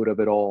 quote unquote, of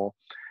it all.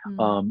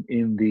 Hmm.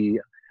 In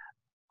the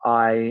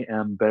I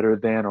am better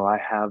than, or I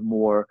have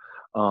more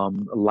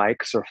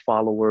likes or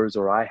followers,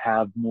 or I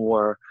have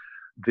more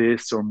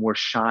this or more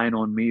shine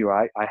on me, or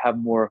I have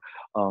more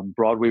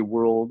Broadway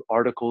World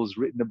articles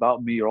written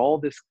about me, or all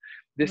this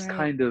Right.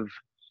 kind of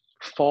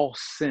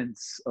false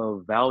sense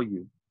of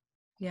value,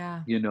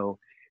 Yeah. you know,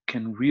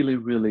 can really,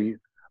 really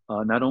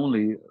not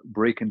only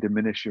break and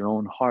diminish your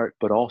own heart,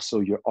 but also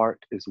your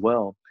art as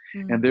well.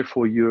 And Mm,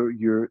 therefore,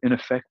 you're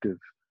ineffective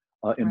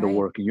in the right.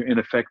 work, and you're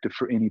ineffective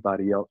for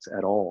anybody else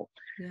at all.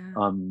 Yeah.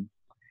 Um,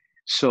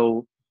 so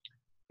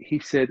he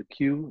said,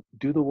 "Q,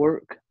 do the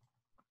work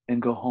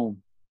and go home."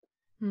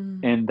 Mm,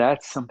 And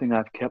that's something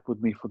I've kept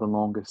with me for the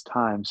longest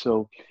time. So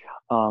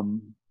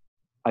um,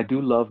 I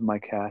do love my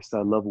cast.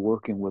 I love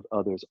working with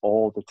others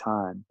all the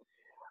time.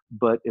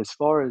 But as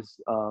far as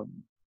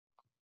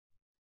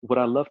what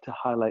I love to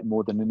highlight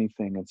more than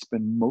anything and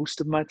spend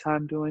most of my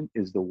time doing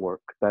is the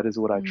work. That is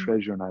what I mm,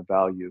 treasure and I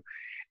value.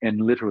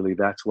 And literally,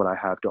 that's what I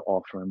have to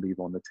offer and leave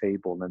on the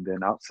table. And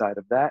then outside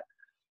of that,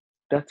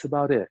 that's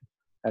about it.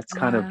 That's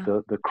kind of yeah.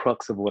 the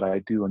crux of what I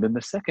do. And then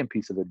the second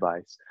piece of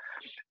advice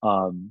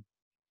um,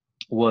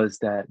 was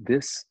that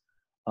this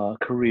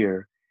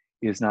career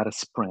is not a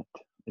sprint,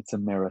 it's a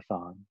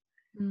marathon.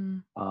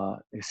 Mm,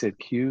 It said,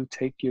 Q,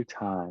 take your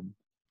time,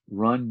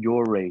 run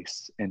your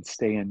race, and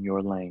stay in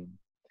your lane.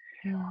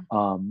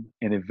 mm,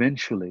 And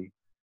eventually,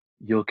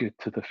 you'll get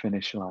to the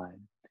finish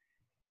line.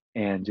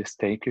 And just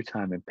take your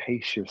time and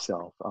pace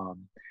yourself.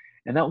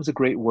 And that was a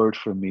great word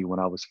for me when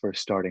I was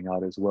first starting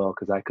out as well,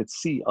 because I could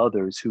see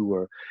others who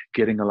were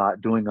getting a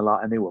lot, doing a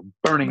lot, and they were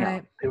burning out.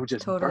 right. They were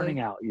just burning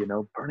Totally.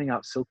 out, burning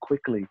out so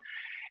quickly.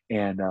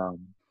 And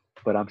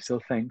but I'm so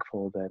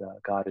thankful that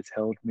God has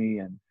held me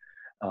and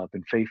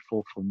been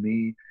faithful for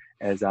me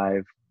as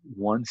I've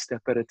one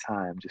step at a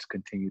time just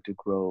continued to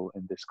grow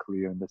in this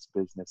career in this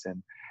business,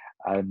 and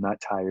I'm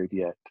not tired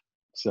yet.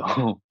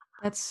 So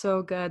That's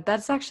so good.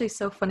 That's actually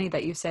so funny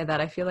that you say that.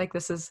 I feel like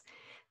this is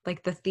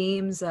like the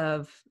themes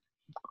of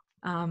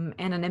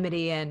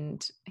anonymity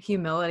and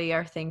humility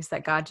are things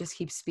that God just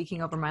keeps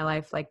speaking over my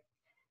life. Like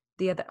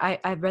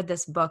I read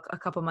this book a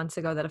couple months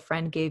ago that a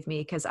friend gave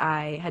me because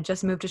I had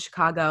just moved to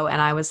Chicago and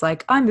I was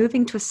like, I'm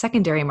moving to a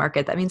secondary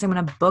market. That means I'm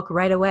going to book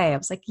right away. I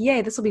was like,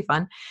 yay, this will be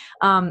fun.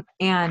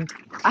 And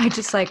I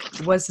just like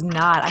was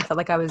not, I felt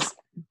like I was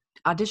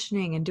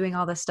auditioning and doing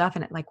all this stuff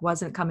and it like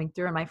wasn't coming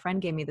through. And my friend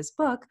gave me this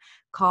book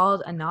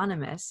called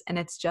Anonymous. And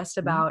it's just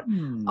about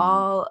mm,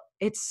 all,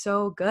 it's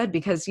so good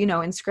because,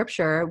 in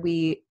scripture,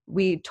 we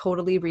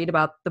totally read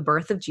about the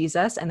birth of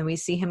Jesus and then we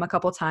see him a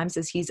couple times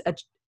as he's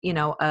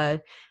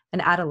an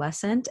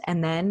adolescent,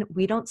 and then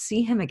we don't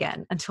see him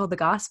again until the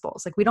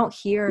gospels. Like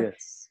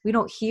yes. we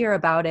don't hear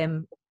about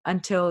him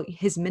until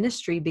his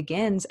ministry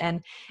begins.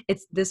 And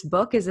it's, this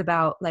book is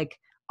about like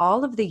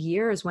all of the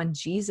years when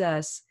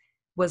Jesus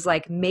was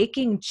like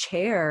making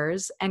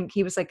chairs and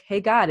he was like, hey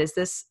God, is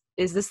this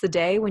the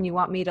day when you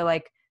want me to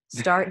like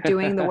start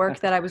doing the work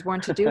that I was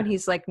born to do? And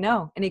he's like,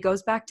 no. And he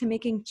goes back to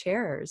making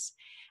chairs.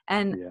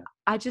 And Yeah.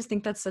 I just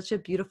think that's such a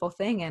beautiful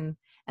thing. And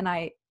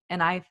I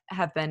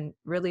have been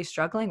really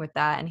struggling with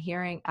that. And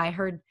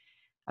I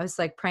was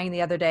like praying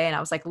the other day and I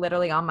was like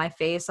literally on my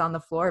face on the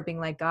floor being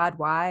like, God,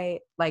 why?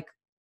 Like,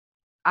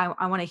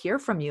 I want to hear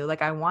from you.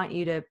 Like, I want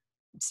you to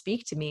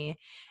speak to me.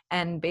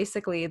 And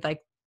basically, like,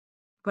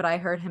 what I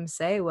heard him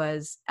say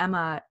was,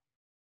 Emma,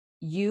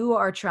 you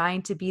are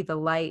trying to be the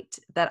light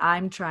that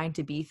I'm trying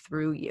to be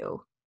through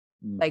you.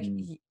 Like,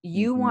 Mhm.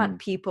 you want Mhm.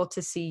 people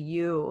to see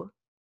you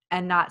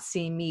and not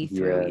see me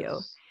through you.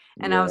 Yes.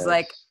 And I was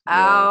like, Yes. Yes.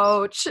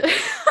 ouch.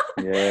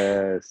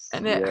 Yes.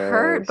 And it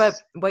hurt, but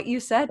Yes. what you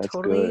said That's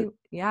good. totally,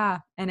 yeah.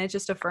 And it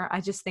just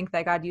I just think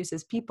that God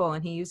uses people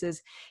and he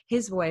uses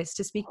his voice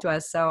to speak to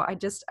us. So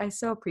I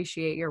so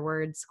appreciate your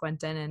words,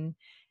 Quentin, and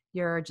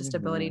your just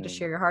ability to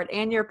share Amen. your heart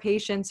and your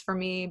patience for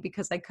me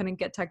because I couldn't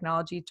get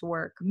technology to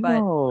work. But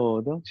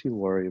No, don't you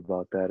worry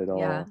about that at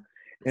yeah, all.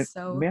 And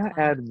so may I kind.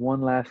 add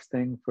one last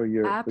thing for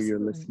your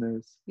Absolutely.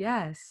 listeners?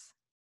 Yes.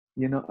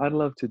 I'd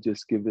love to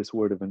just give this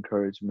word of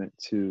encouragement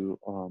to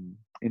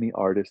any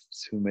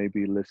artists who may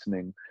be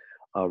listening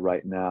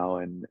right now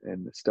and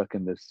stuck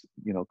in this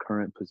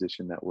current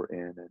position that we're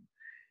in,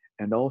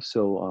 and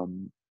also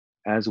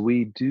as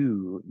we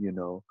do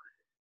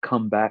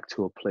come back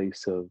to a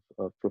place of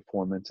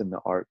performance and the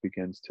art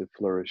begins to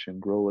flourish and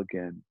grow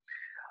again.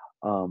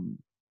 Um,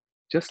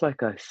 just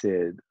like I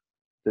said,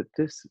 that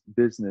this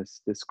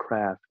business, this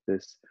craft,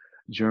 this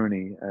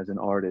journey as an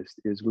artist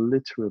is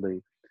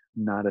literally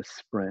not a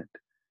sprint.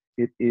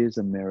 It is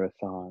a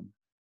marathon.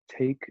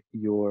 Take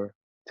your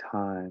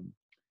time,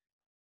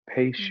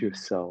 pace Mm,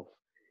 yourself.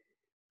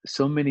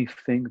 So many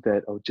think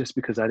that, oh, just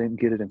because I didn't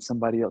get it and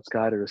somebody else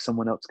got it or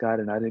someone else got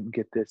it and I didn't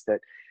get this,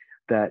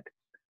 that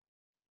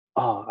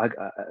oh,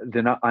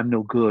 then I'm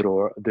no good,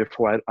 or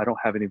therefore I don't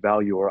have any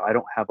value, or I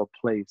don't have a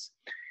place.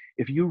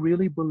 If you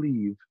really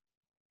believe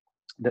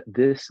that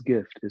this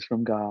gift is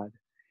from God,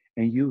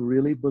 and you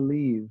really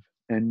believe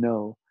and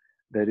know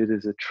that it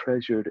is a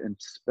treasured and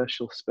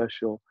special,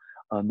 special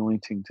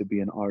anointing to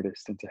be an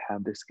artist and to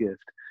have this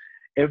gift,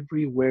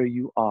 everywhere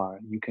you are,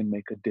 you can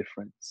make a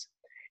difference.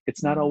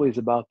 It's not mm, always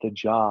about the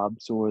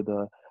jobs or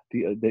the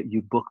that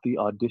you book the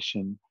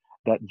audition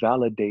that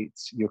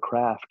validates your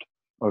craft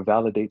or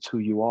validates who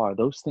you are.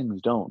 Those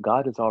things don't.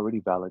 God has already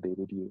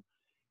validated you.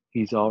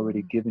 He's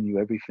already mm, given you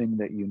everything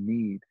that you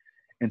need.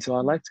 And so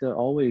I like to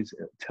always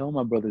tell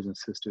my brothers and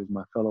sisters,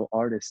 my fellow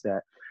artists,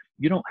 that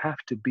you don't have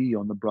to be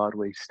on the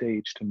Broadway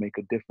stage to make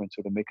a difference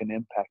or to make an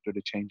impact or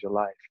to change a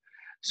life.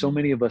 So Mm.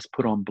 many of us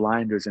put on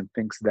blinders and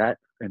think that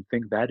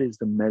is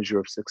the measure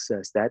of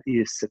success. That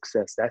is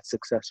success. That's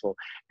successful.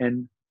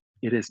 And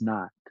it is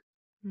not.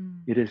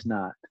 Mm. It is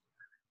not.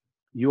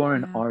 You are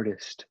an Yeah.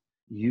 artist.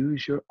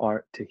 Use your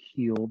art to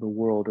heal the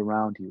world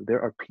around you.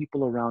 There are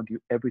people around you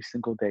every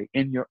single day,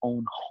 in your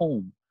own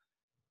home,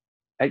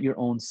 at your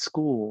own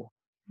school,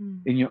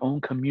 Mm. in your own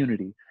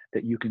community,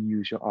 that you can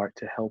use your art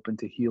to help and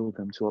to heal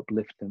them, to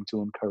uplift them,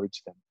 to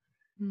encourage them.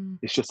 Mm.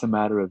 It's just a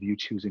matter of you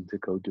choosing to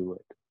go do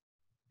it.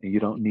 And you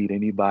don't need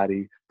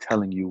anybody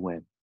telling you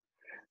when.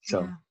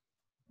 So, Yeah.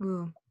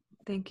 Ooh,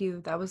 thank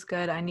you. That was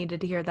good. I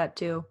needed to hear that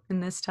too in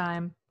this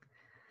time.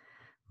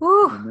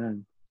 Woo,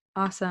 amen.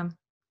 awesome.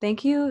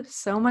 Thank you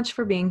so much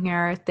for being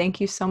here. Thank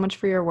you so much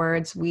for your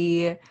words.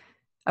 We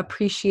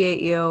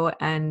appreciate you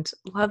and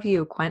love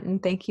you, Quentin.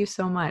 Thank you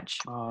so much.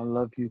 Oh, I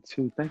love you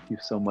too. Thank you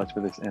so much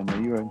for this,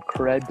 Emma. You're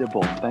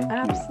incredible. Thank you.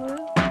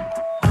 Absolutely.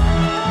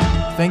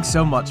 Thanks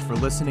so much for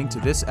listening to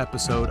this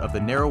episode of the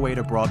Narrow Way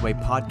to Broadway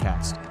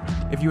podcast.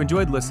 If you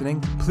enjoyed listening,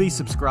 please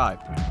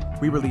subscribe.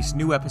 We release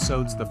new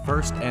episodes the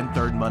first and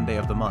third Monday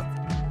of the month.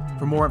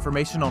 For more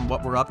information on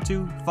what we're up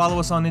to, follow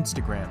us on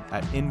Instagram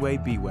at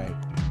InWayBway.